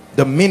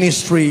 The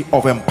ministry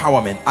of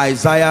empowerment.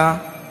 Isaiah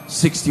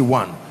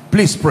 61.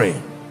 Please pray.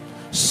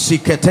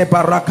 Sikete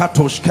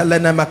barakatosh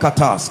kelene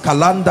makatas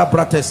kalanda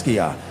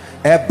brateskia.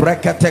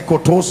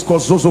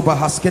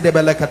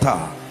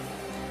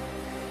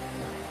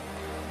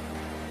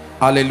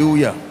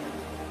 Hallelujah.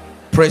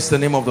 Praise the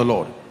name of the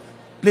Lord.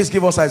 Please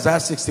give us Isaiah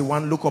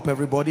 61. Look up,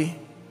 everybody.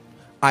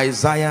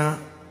 Isaiah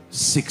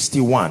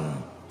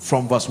 61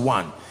 from verse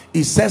 1.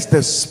 It says,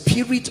 the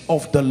Spirit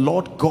of the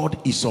Lord God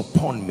is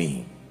upon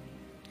me,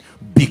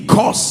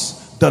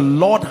 because the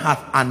Lord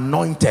hath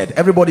anointed.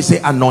 Everybody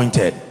say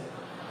anointed.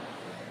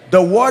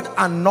 The word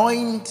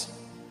anoint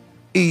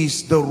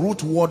is the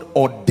root word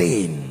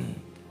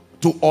ordain.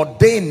 To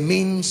ordain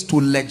means to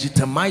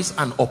legitimize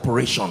an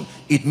operation.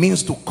 It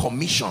means to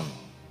commission.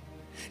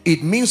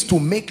 It means to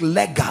make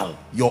legal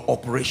your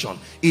operation.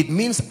 It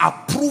means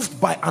approved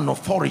by an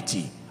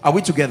authority. Are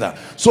we together?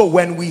 So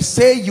when we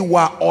say you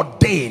are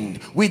ordained,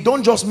 we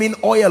don't just mean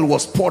oil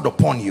was poured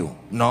upon you.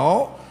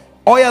 No.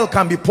 Oil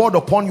can be poured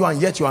upon you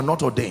and yet you are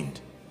not ordained.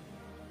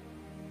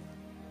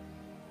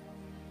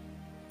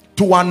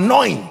 To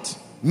anoint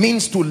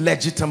means to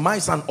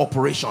legitimize an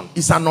operation.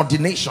 It's an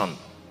ordination.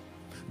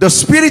 The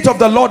Spirit of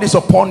the Lord is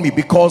upon me,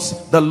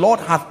 because the Lord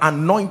hath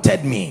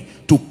anointed me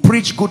to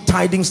preach good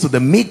tidings to the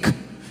meek.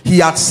 He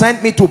hath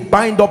sent me to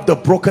bind up the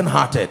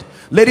brokenhearted.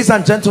 Ladies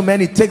and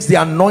gentlemen, it takes the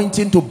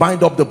anointing to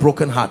bind up the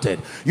brokenhearted.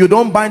 You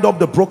don't bind up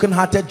the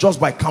brokenhearted just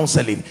by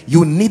counseling.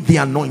 You need the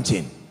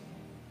anointing.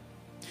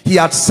 He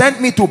had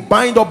sent me to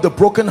bind up the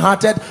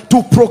brokenhearted,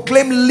 to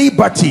proclaim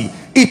liberty.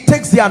 It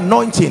takes the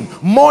anointing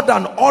more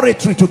than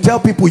oratory to tell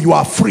people you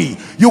are free.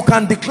 You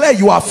can declare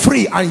you are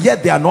free and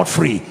yet they are not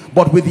free.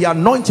 But with the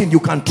anointing,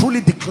 you can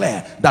truly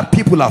declare that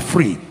people are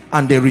free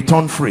and they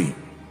return free.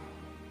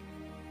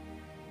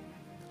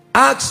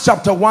 Acts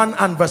chapter 1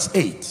 and verse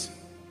 8.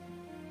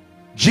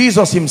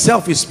 Jesus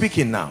himself is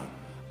speaking now.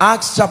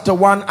 Acts chapter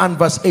 1 and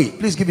verse 8.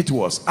 Please give it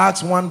to us.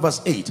 Acts 1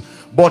 verse 8.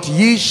 But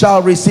ye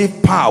shall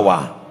receive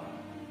power.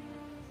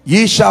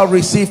 Ye shall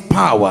receive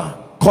power.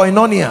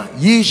 Koinonia,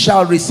 ye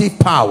shall receive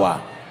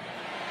power.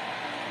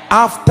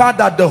 After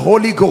that the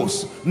Holy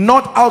Ghost,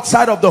 not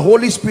outside of the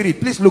Holy Spirit.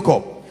 Please look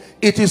up.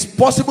 It is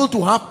possible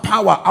to have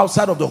power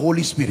outside of the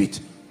Holy Spirit.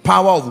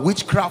 Power of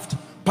witchcraft,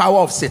 power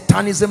of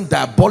satanism,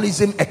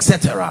 diabolism,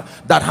 etc.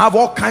 that have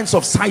all kinds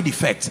of side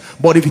effects.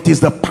 But if it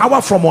is the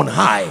power from on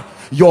high,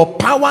 your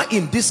power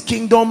in this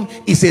kingdom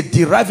is a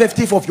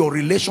derivative of your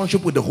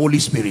relationship with the Holy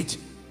Spirit.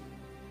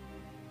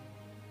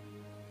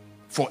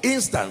 For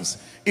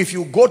instance, if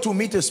you go to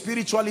meet a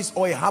spiritualist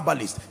or a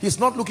herbalist, he's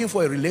not looking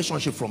for a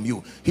relationship from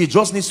you. He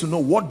just needs to know,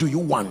 what do you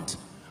want?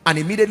 And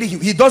immediately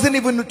he doesn't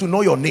even need to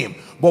know your name.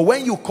 But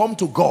when you come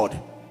to God,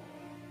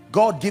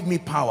 God, give me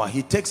power.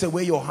 He takes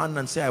away your hand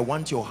and say, I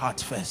want your heart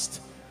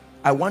first.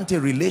 I want a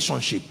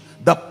relationship.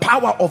 The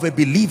power of a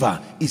believer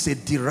is a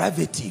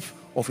derivative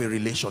of a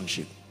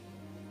relationship.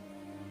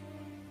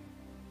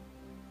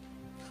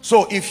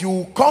 So if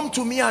you come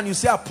to me and you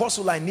say,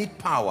 Apostle, I need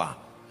power,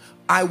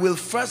 I will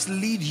first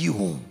lead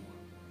you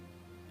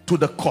to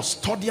the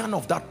custodian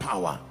of that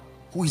power,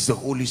 who is the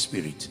Holy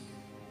Spirit.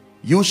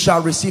 You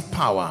shall receive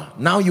power.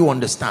 Now you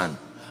understand.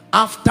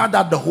 After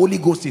that, the Holy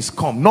Ghost is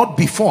come, not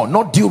before,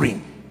 not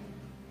during.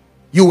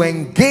 You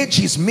engage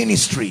his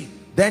ministry,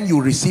 then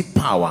you receive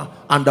power,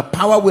 and the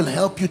power will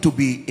help you to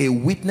be a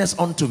witness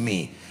unto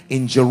me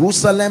in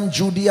Jerusalem,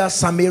 Judea,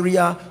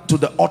 Samaria, to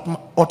the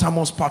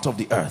uttermost part of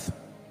the earth.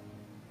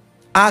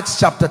 Acts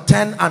chapter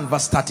 10 and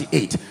verse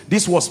 38.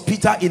 This was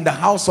Peter in the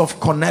house of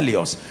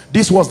Cornelius.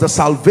 This was the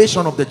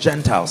salvation of the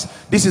Gentiles.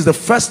 This is the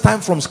first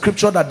time from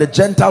scripture that the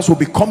Gentiles will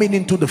be coming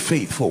into the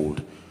faith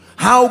fold.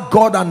 How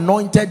God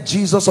anointed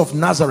Jesus of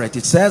Nazareth.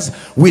 It says,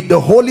 with the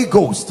Holy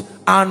Ghost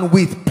and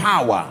with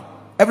power.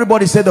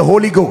 Everybody say the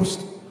Holy Ghost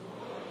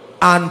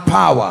and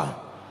power.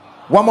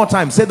 One more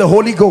time, say the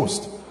Holy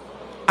Ghost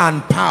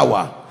and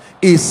power.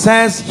 It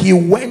says he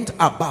went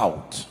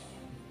about.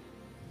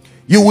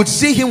 You would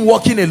see him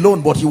walking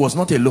alone, but he was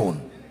not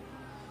alone.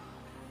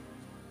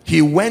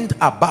 He went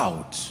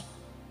about.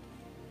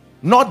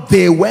 Not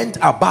they went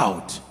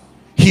about.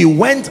 He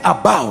went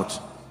about,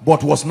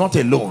 but was not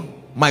alone.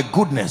 My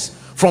goodness.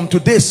 From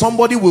today,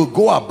 somebody will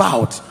go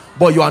about,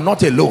 but you are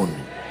not alone.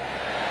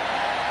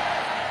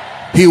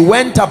 He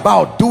went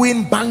about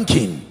doing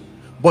banking,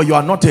 but you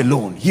are not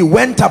alone. He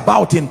went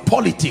about in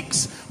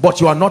politics,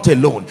 but you are not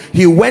alone.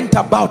 He went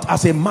about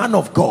as a man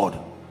of God,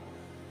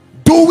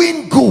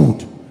 doing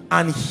good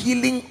and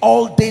healing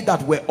all they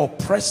that were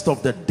oppressed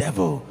of the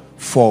devil,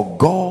 for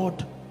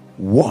God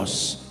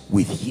was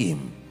with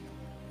him.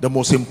 The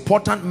most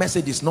important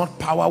message is not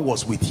power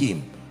was with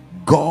him.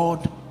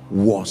 God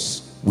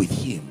was with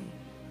him.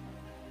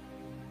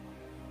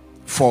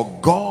 For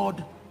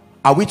God,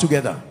 are we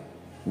together?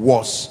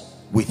 Was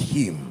with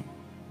him.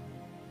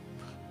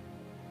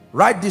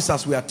 Write this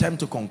as we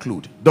attempt to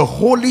conclude. The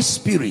Holy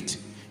Spirit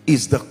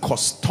is the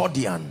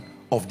custodian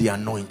of the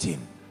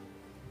anointing.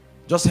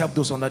 Just help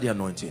those under the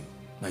anointing.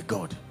 My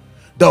God.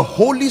 The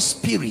Holy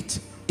Spirit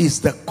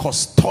is the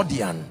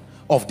custodian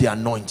of the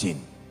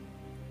anointing.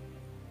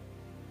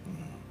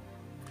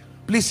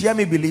 Please hear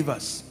me,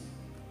 believers.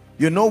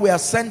 You know, we are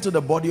sent to the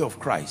body of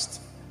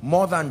Christ.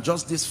 More than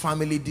just this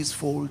family, this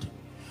fold.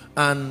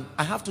 And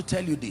I have to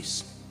tell you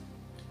this.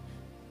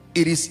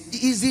 It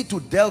is easy to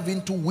delve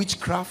into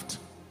witchcraft,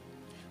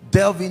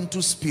 delve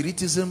into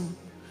spiritism,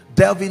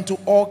 delve into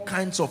all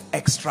kinds of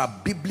extra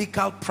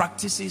biblical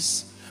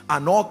practices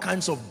and all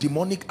kinds of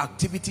demonic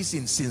activities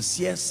in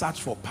sincere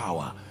search for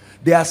power.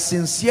 There are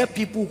sincere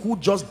people who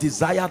just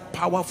desired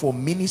power for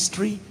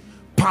ministry,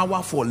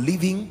 power for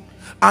living,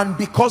 and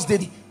because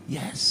they,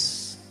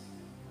 yes,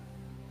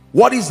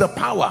 what is the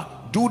power?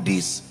 Do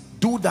this,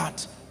 do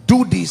that,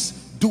 do this,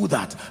 do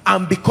that.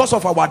 And because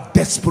of our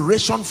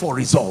desperation for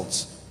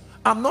results,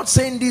 I'm not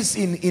saying this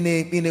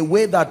in a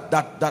way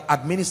that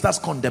administers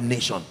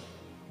condemnation,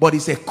 but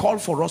it's a call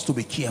for us to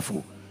be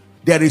careful.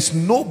 There is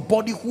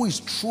nobody who is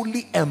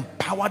truly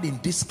empowered in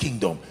this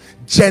kingdom.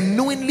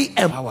 Genuinely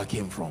empowered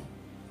came from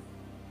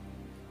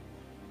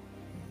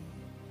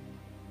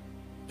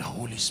the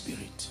Holy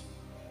Spirit.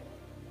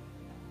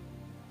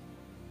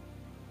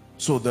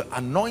 So the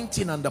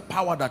anointing and the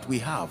power that we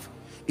have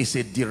is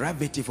a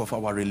derivative of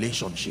our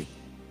relationship.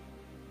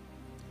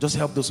 Just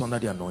help those under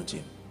the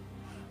anointing.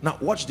 Now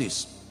watch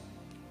this.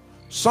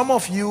 Some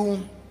of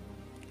you,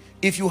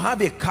 if you have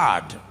a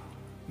card,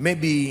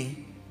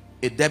 maybe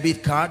a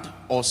debit card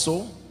or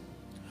so,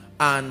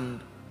 and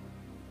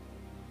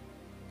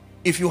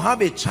if you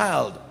have a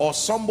child or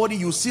somebody,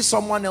 you see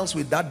someone else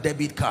with that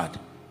debit card,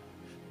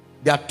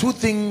 there are two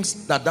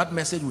things that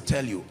message will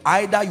tell you.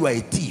 Either you are a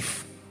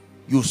thief,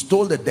 you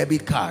stole the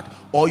debit card,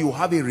 or you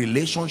have a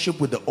relationship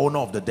with the owner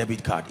of the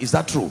debit card. Is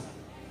that true?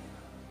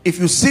 If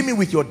you see me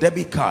with your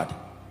debit card,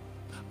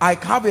 I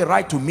have a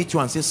right to meet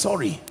you and say,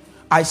 sorry,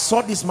 I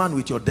saw this man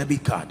with your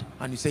debit card.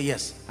 And you say,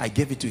 yes, I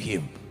gave it to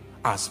him,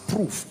 as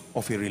proof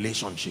of a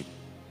relationship.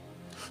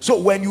 So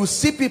when you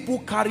see people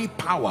carry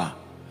power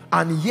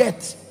and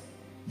yet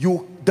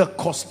the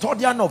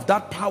custodian of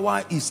that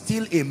power is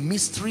still a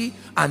mystery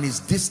and is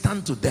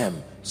distant to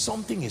them,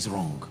 something is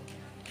wrong.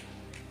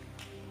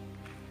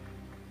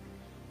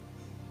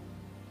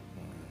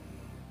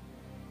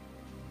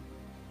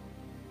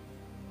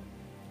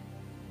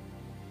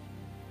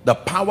 The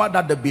power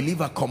that the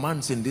believer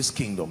commands in this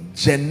kingdom,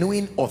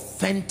 genuine,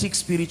 authentic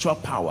spiritual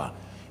power,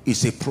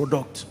 is a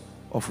product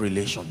of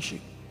relationship.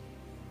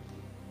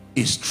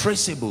 Is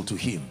traceable to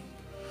him.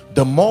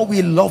 The more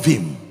we love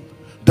him,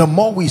 the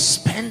more we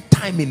spend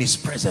time in his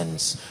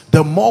presence,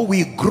 the more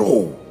we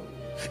grow.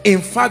 In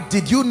fact,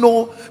 did you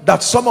know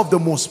that some of the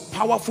most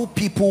powerful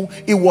people,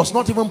 it was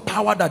not even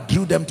power that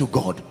drew them to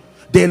God?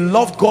 They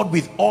loved God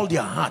with all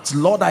their hearts.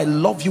 Lord, I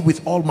love you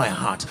with all my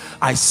heart.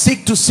 I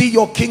seek to see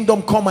your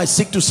kingdom come. I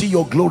seek to see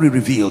your glory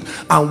revealed.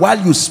 And while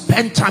you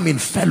spend time in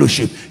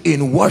fellowship,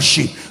 in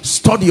worship,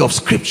 study of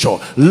scripture,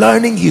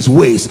 learning his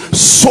ways,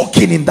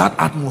 soaking in that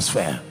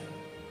atmosphere,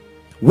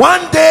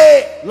 one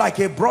day, like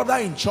a brother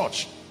in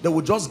church, they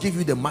will just give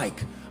you the mic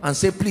and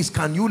say, please,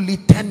 can you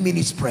lead 10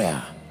 minutes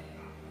prayer?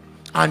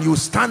 And you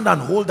stand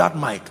and hold that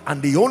mic,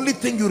 and the only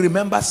thing you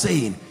remember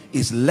saying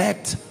is,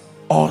 let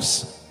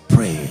us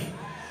pray.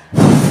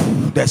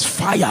 There's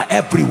fire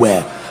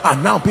everywhere,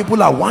 and now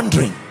people are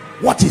wondering,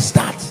 what is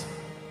that?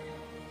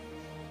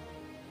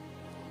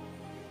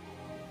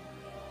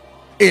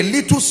 A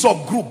little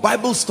subgroup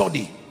Bible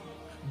study.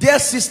 Dear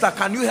sister,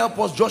 can you help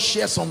us just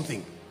share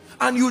something?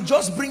 And you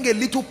just bring a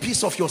little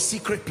piece of your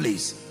secret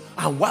place,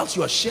 and whilst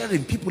you are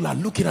sharing, people are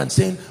looking and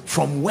saying,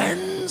 from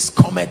whence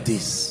cometh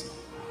this?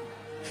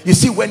 You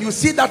see, when you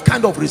see that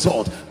kind of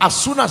result, as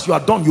soon as you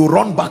are done, you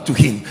run back to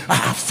him. I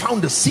have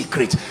found the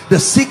secret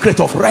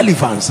of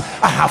relevance.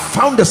 I have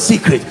found the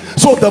secret.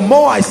 So the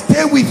more I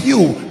stay with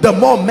you, the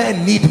more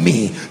men need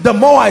me. The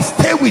more I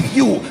stay with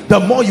you, the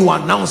more you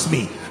announce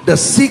me. The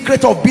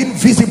secret of being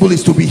visible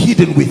is to be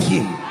hidden with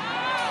him.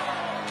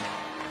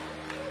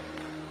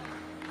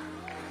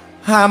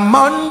 I'm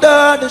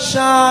under the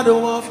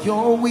shadow of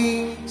your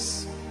wings.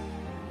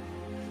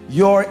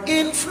 Your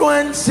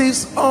influence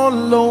is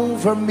all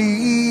over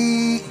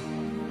me.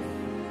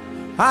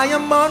 I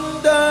am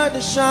under the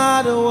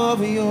shadow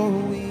of your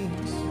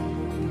wings.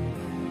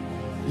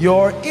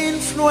 Your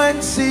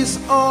influence is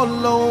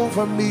all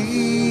over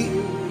me.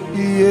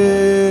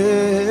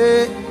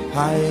 Yeah.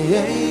 Hi,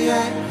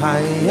 yeah,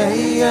 hi,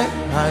 yeah,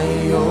 hi,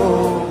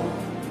 yo.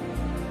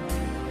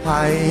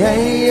 Hi,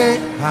 yeah,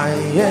 hi,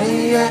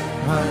 yeah,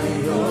 hi,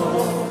 yo.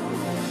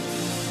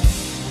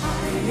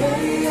 Hi,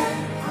 yeah.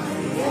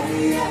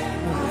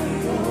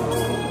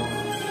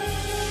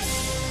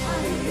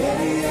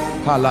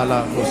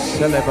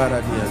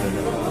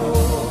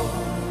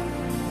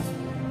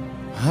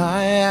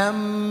 I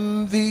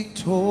am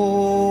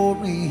victorious.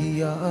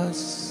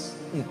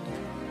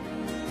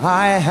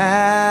 I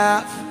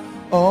have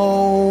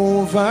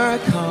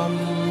overcome.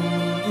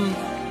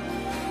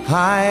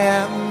 I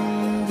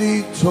am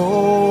victorious.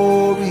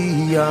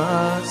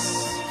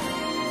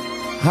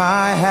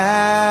 I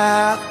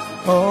have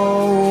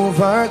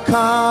overcome.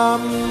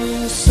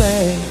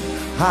 Say,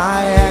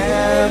 I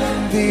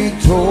am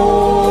victorious.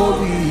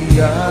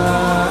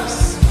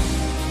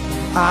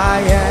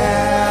 I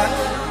am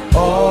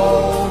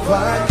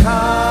overcome.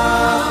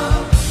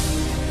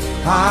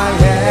 I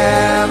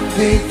am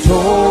victorious.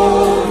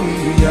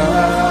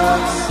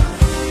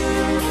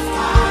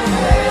 I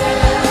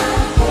am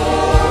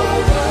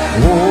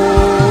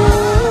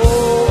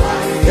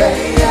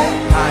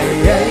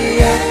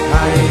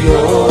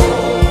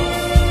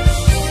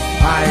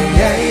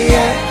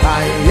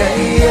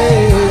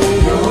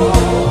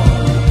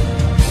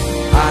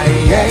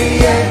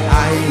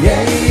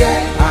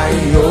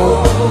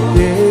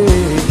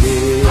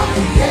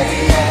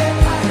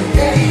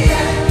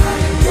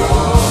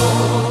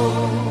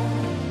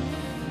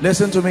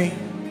Listen to me.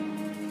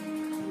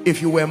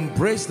 If you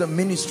embrace the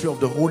ministry of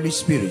the Holy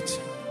Spirit,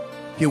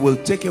 he will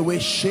take away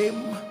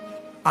shame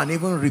and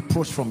even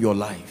reproach from your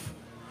life.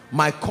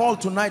 My call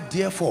tonight,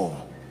 therefore,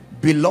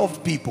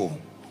 beloved people,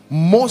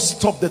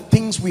 most of the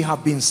things we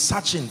have been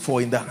searching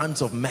for in the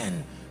hands of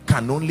men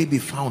can only be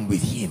found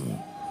with him.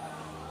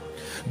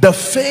 The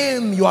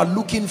fame you are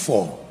looking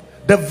for,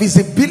 the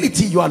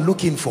visibility you are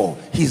looking for,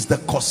 he's the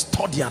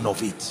custodian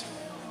of it.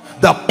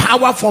 The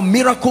power for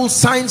miracles,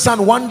 signs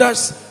and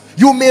wonders,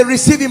 you may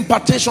receive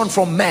impartation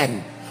from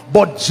men,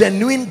 but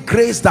genuine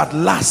grace that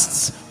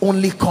lasts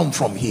only come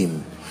from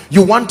him.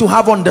 You want to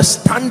have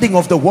understanding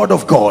of the word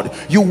of God,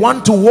 you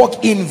want to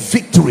walk in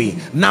victory.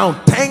 Now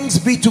thanks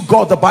be to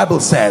God, the Bible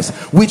says,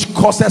 which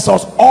causes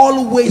us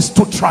always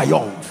to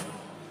triumph.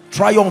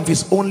 Triumph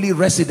is only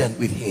resident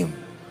with him.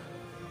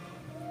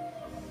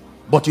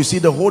 But you see,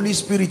 the Holy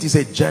Spirit is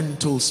a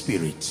gentle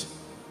spirit.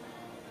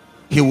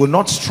 He will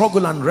not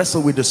struggle and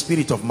wrestle with the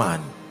spirit of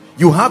man.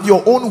 You have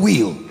your own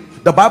will.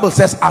 The Bible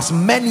says, as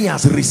many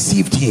as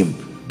received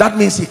him. That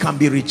means he can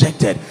be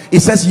rejected. It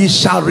says, ye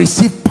shall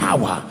receive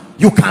power.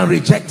 You can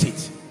reject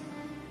it.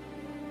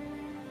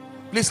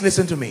 Please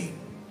listen to me.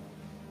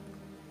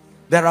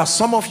 There are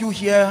some of you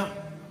here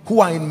who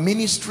are in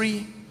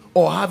ministry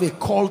or have a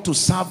call to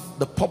serve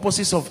the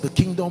purposes of the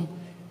kingdom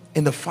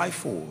in the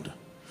fivefold.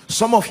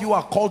 Some of you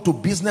are called to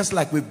business,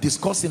 like we've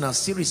discussed in our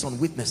series on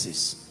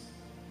witnesses.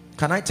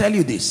 Can I tell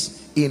you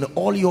this? In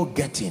all your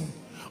getting,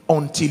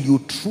 until you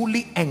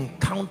truly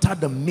encounter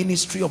the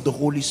ministry of the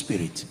Holy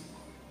Spirit,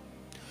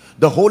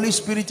 the Holy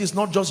Spirit is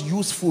not just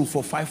useful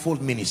for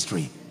fivefold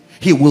ministry.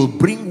 He will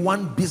bring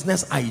one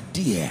business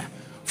idea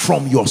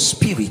from your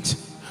spirit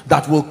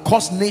that will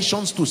cause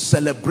nations to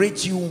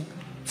celebrate you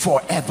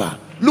forever.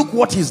 Look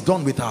what he's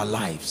done with our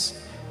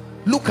lives.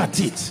 Look at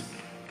it.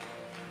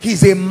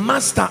 He's a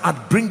master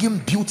at bringing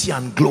beauty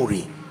and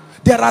glory.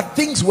 There are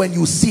things when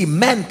you see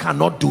men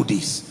cannot do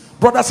this.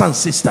 Brothers and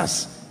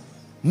sisters,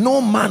 no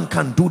man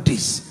can do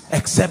this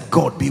except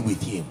God be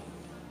with him.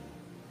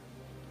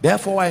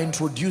 Therefore, I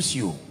introduce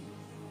you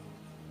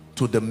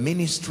to the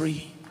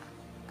ministry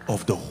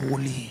of the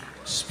Holy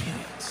Spirit.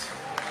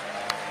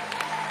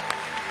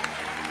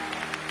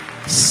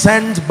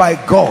 Sent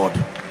by God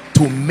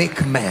to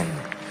make men,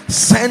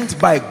 sent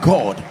by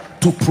God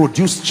to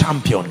produce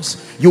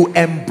champions. You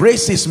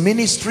embrace his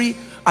ministry,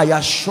 I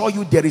assure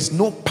you there is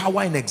no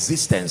power in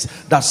existence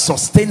that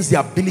sustains the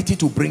ability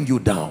to bring you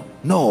down.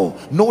 No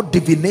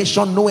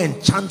divination, no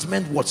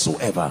enchantment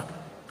whatsoever.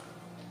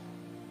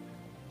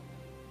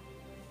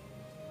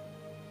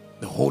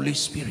 The Holy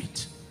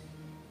Spirit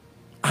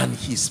and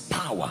his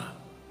power.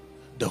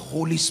 The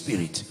Holy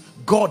Spirit.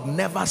 God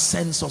never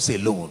sends us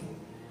alone.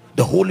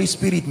 The Holy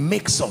Spirit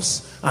makes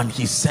us and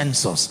he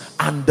sends us,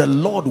 and the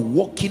Lord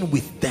walking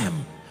with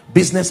them.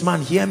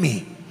 Businessman, hear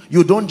me.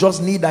 You don't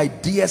just need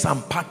ideas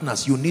and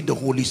partners, you need the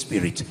Holy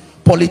Spirit.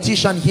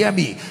 Politician, hear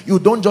me. You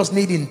don't just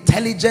need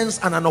intelligence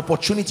and an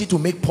opportunity to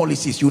make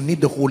policies, you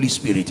need the Holy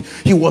Spirit.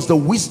 He was the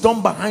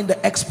wisdom behind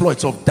the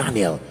exploits of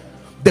Daniel,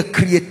 the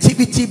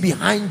creativity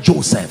behind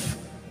Joseph,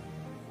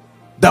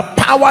 the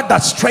power that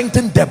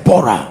strengthened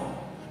Deborah,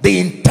 the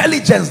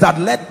intelligence that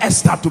led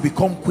Esther to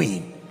become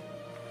queen,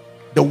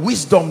 the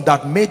wisdom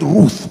that made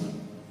Ruth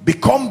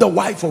become the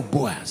wife of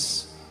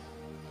Boaz.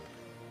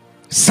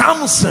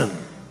 Samson,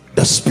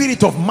 the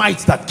spirit of might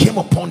that came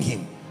upon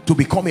him to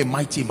become a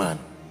mighty man.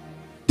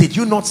 Did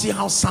you not see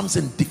how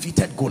Samson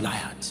defeated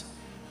Goliath?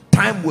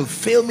 Time will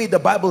fail me, the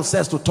Bible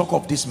says, to talk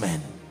of this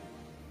man.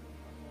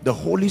 The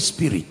Holy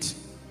Spirit.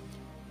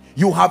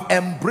 You have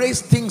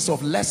embraced things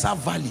of lesser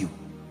value.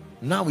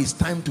 Now it's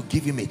time to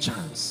give him a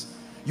chance.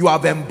 You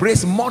have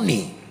embraced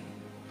money.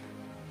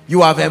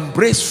 You have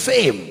embraced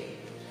fame.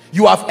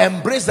 You have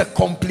embraced the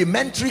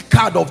complimentary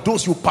card of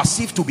those you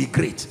perceive to be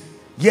great,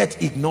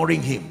 yet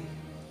ignoring him.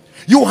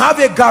 You have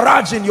a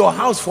garage in your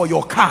house for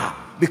your car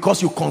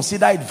because you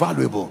consider it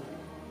valuable.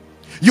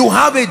 You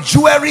have a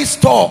jewelry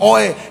store or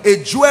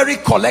a jewelry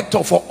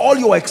collector for all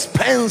your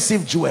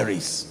expensive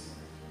jewelries.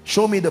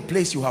 Show me the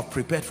place you have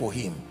prepared for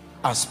him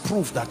as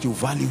proof that you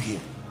value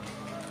him.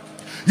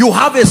 You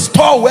have a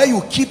store where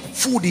you keep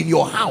food in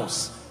your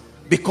house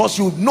because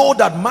you know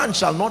that man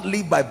shall not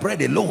live by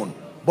bread alone,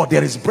 but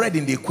there is bread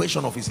in the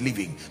equation of his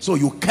living. So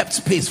you kept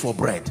space for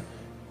bread.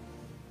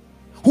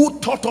 Who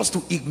taught us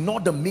to ignore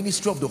the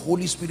ministry of the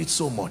Holy Spirit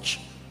so much?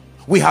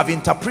 We have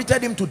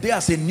interpreted him today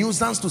as a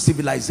nuisance to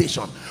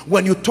civilization.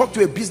 When you talk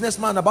to a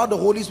businessman about the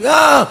Holy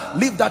Spirit,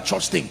 leave that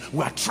church thing.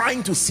 We are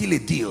trying to seal a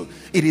deal.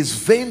 It is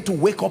vain to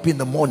wake up in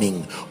the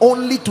morning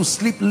only to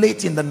sleep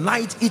late in the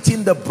night,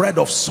 eating the bread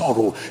of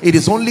sorrow. It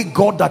is only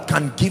God that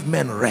can give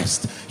men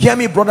rest. Hear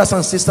me, brothers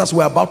and sisters,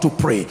 we're about to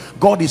pray.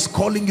 God is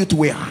calling you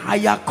to a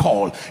higher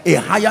call, a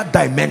higher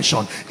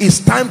dimension. It's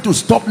time to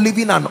stop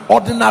living an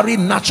ordinary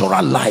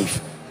natural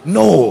life.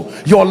 No,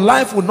 your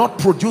life will not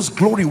produce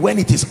glory when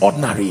it is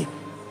ordinary.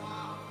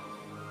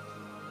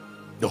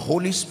 The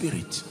Holy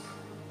Spirit,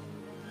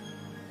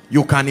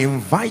 you can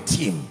invite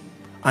him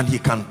and he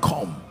can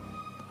come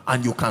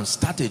and you can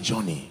start a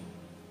journey.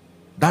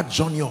 That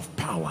journey of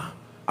power,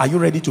 Are you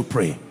ready to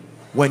pray?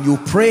 When you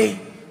pray,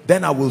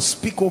 then I will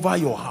speak over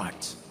your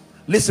heart.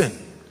 Listen,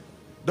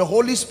 the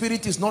Holy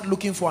Spirit is not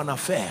looking for an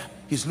affair.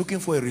 He's looking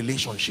for a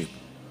relationship.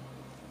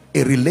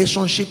 A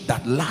relationship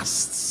that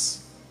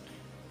lasts.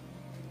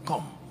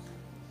 Come.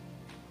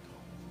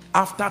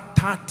 After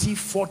 30,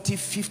 40,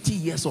 50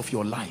 years of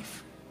your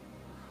life,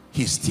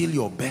 he's still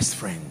your best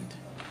friend.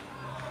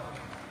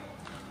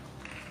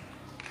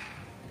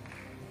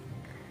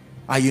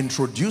 I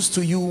introduce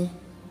to you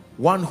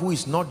one who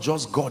is not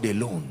just God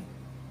alone,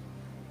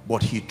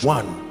 but he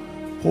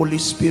one. Holy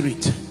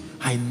Spirit,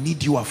 I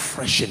need you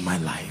afresh in my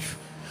life.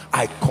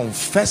 I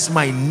confess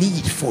my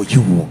need for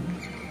you.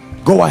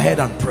 Go ahead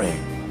and pray.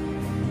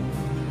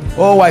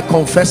 Oh, I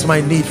confess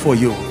my need for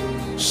you,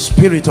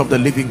 Spirit of the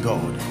living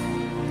God.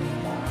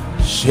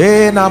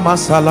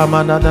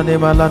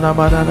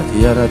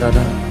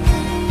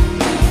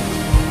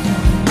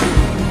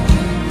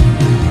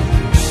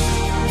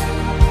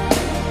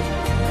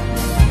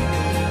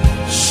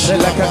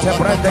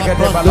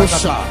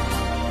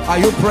 Are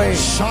you praying?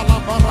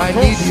 I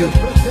need you.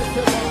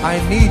 I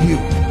need you.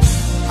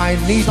 I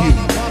need you.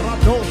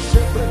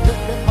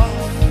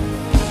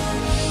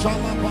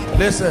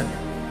 Listen.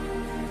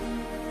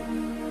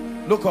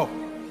 Look up.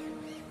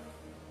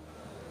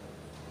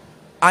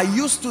 I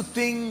used to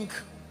think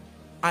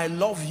I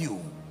love you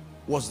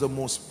was the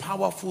most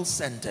powerful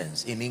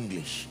sentence in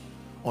English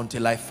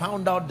until I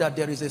found out that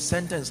there is a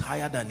sentence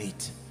higher than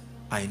it.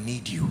 I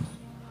need you.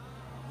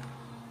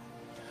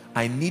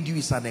 I need you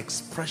is an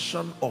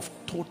expression of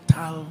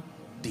total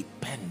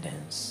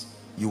dependence.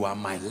 You are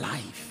my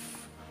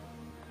life.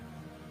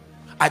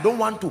 I don't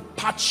want to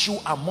patch you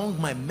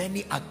among my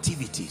many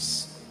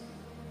activities.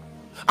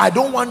 I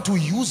don't want to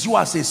use you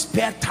as a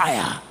spare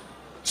tire.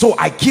 So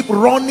I keep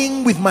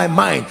running with my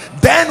mind.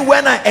 Then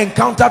when I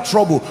encounter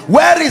trouble,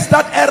 where is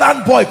that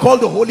errand boy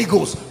called the Holy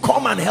Ghost?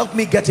 Come and help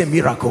me get a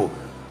miracle.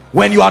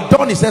 When you are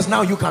done, he says,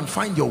 now you can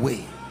find your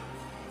way.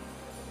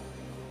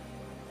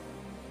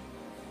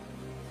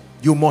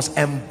 You must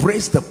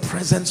embrace the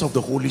presence of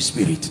the Holy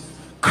Spirit.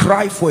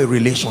 Cry for a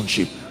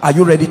relationship. Are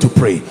you ready to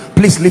pray?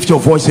 Please lift your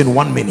voice in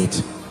 1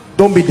 minute.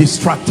 Don't be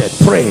distracted.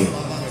 Pray.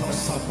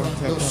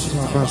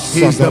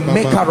 He is the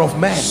maker of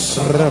men.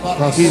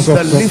 He is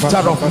the lifter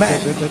of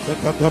men.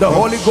 The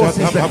Holy Ghost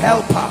is the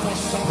helper.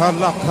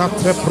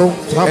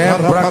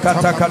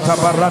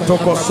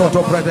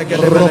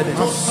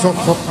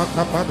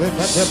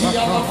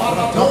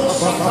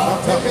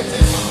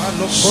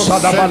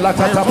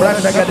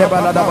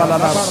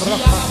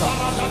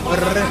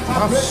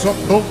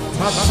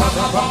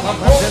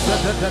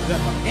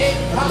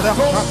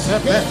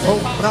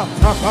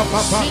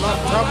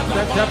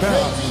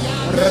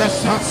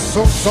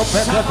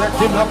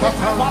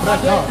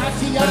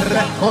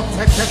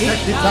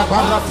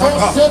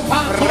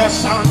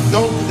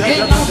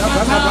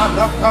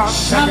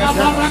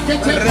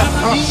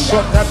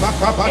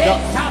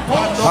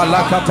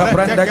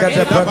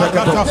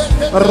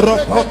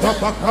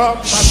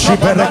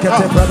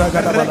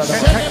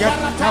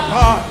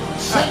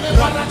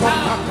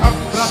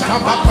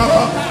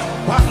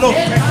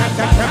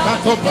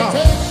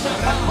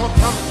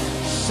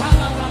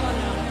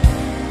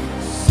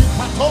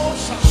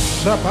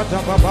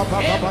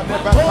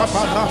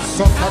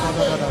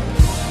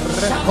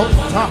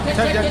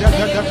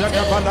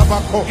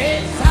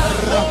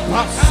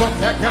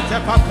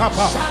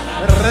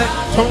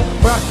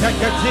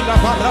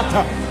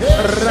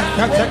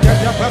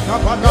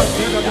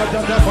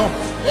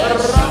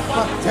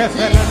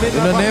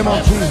 In the name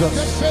of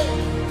Jesus.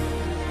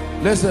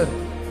 Listen,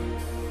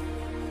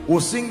 we'll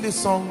sing this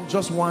song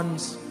just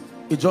once.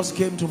 It just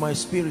came to my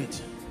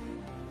spirit.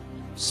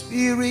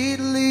 Spirit,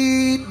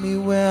 lead me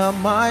where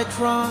my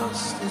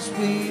trust is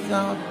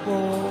without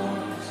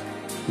borders.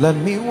 Let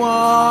me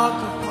walk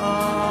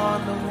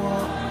upon the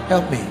water.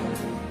 Help me.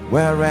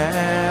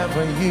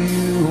 Wherever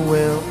you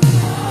will.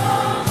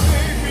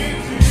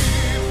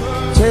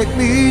 Take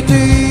me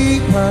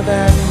deeper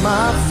than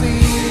my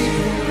feet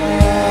will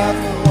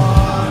ever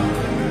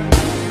wander.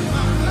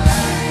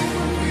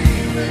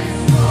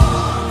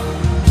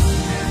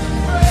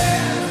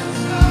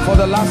 For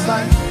the last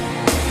time.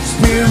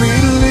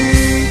 Spirit,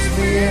 leads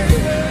me in.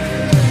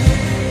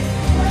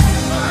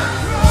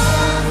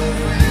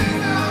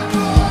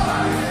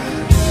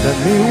 Let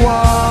me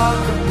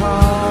walk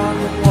upon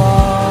the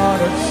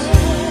waters.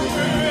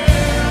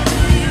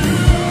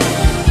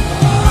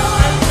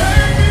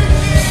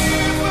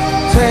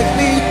 Take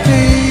me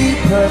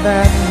deeper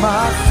than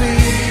my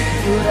feet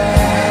could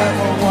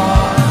ever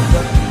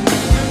wander.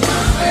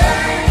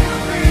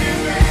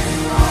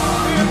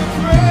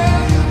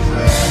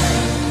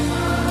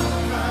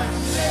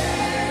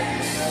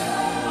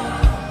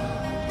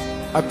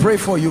 I pray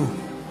for you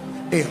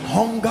a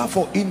hunger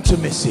for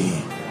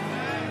intimacy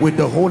with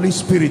the Holy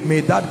Spirit.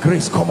 May that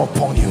grace come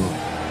upon you.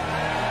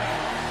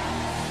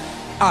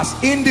 As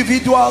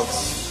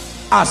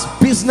individuals, as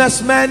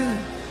businessmen,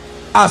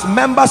 as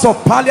members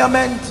of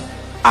parliament,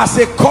 as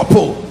a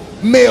couple,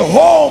 may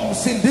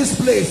homes in this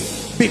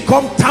place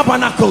become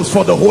tabernacles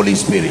for the Holy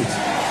Spirit.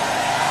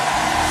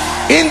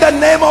 in the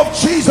name of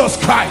Jesus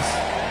Christ.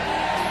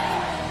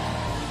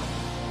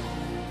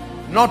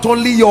 Not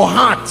only your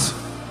heart,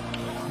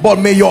 but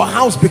may your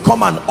house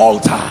become an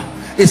altar.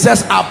 It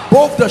says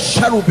above the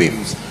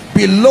cherubims,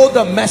 below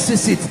the mercy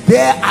seat,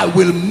 there I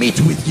will meet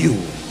with you.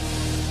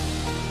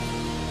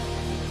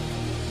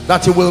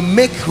 That you will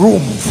make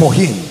room for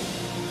him.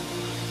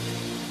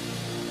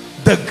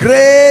 The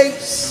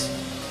grace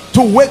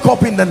to wake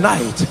up in the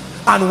night,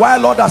 and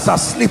while others are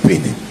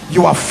sleeping,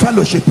 you are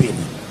fellowshipping.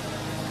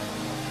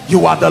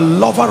 You are the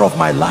lover of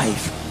my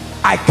life.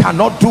 I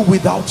cannot do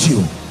without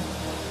you.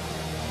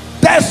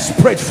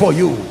 Desperate for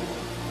you,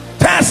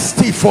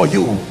 thirsty for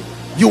you.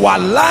 You are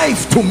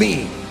life to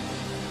me.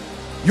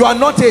 You are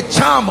not a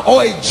charm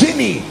or a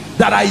genie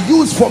that I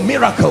use for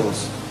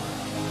miracles.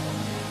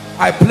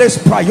 I place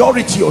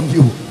priority on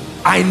you.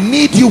 I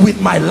need you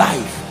with my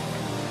life.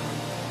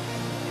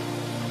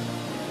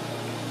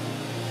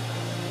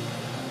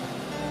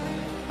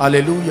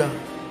 Hallelujah.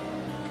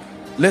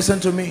 Listen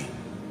to me.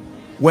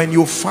 When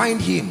you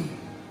find him,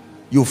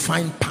 you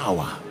find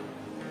power.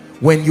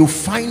 When you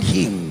find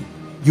him,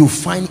 you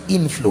find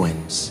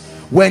influence.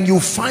 When you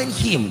find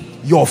him,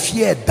 your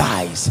fear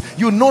dies.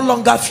 You no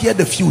longer fear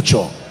the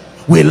future.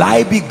 Will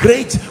I be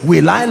great?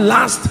 Will I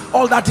last?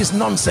 All that is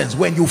nonsense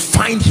when you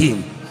find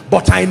him.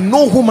 But I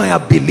know whom I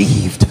have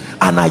believed,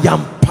 and I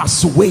am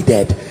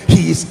persuaded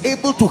he is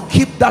able to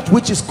keep that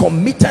which is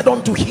committed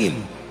unto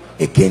him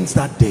against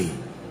that day.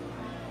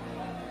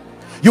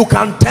 You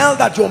can tell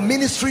that your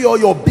ministry or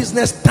your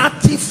business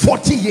 30,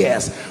 40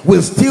 years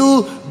will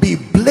still be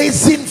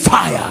blazing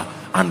fire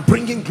and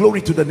bringing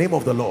glory to the name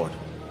of the Lord.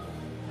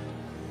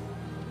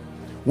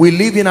 We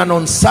live in an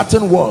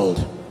uncertain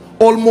world.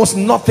 Almost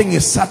nothing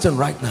is certain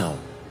right now.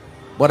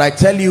 But I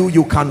tell you,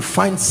 you can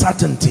find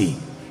certainty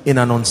in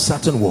an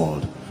uncertain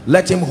world.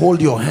 Let him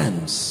hold your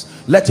hands.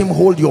 Let him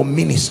hold your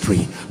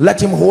ministry.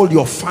 Let him hold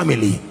your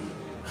family.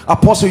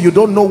 Apostle, you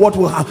don't know what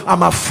will happen.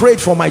 I'm afraid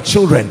for my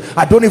children.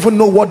 I don't even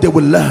know what they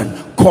will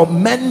learn.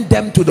 Commend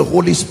them to the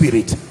Holy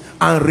Spirit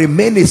and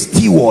remain a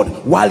steward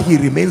while he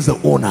remains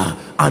the owner,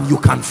 and you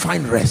can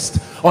find rest.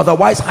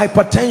 Otherwise,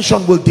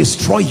 hypertension will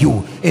destroy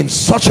you in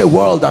such a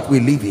world that we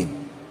live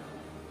in.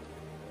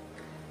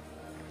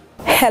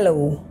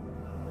 Hello.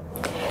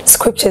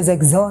 Scriptures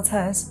exhort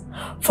us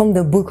from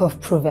the book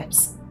of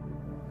Proverbs.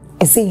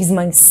 It says,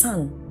 my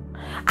son,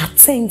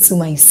 attend to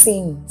my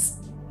sayings.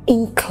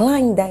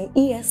 Incline thy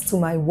ears to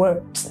my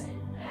words.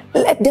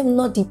 Let them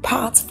not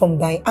depart from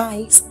thy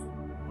eyes,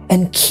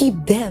 and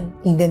keep them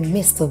in the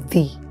midst of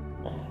thee.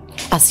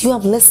 As you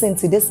have listened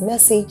to this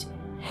message,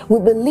 we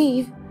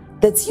believe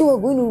that you are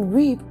going to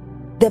reap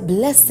the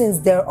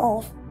blessings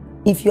thereof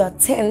if you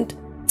attend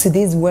to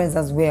these words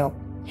as well.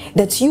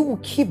 That you will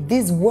keep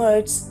these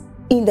words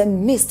in the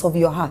midst of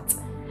your heart.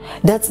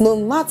 That no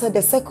matter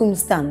the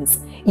circumstance,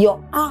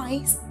 your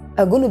eyes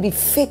are going to be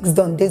fixed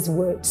on these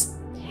words.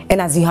 And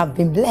as you have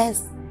been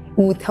blessed,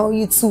 we will tell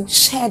you to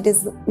share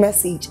this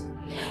message.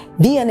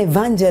 Be an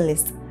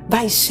evangelist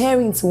by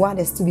sharing to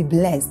others to be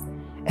blessed.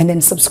 And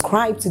then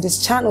subscribe to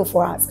this channel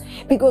for us,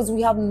 because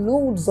we have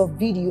loads of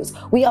videos,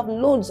 we have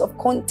loads of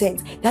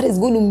content that is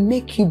going to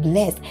make you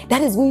blessed,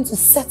 that is going to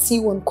set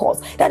you on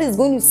course, that is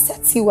going to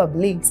set you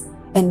ablaze.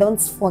 And don't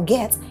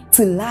forget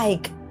to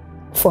like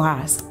for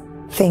us.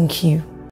 Thank you.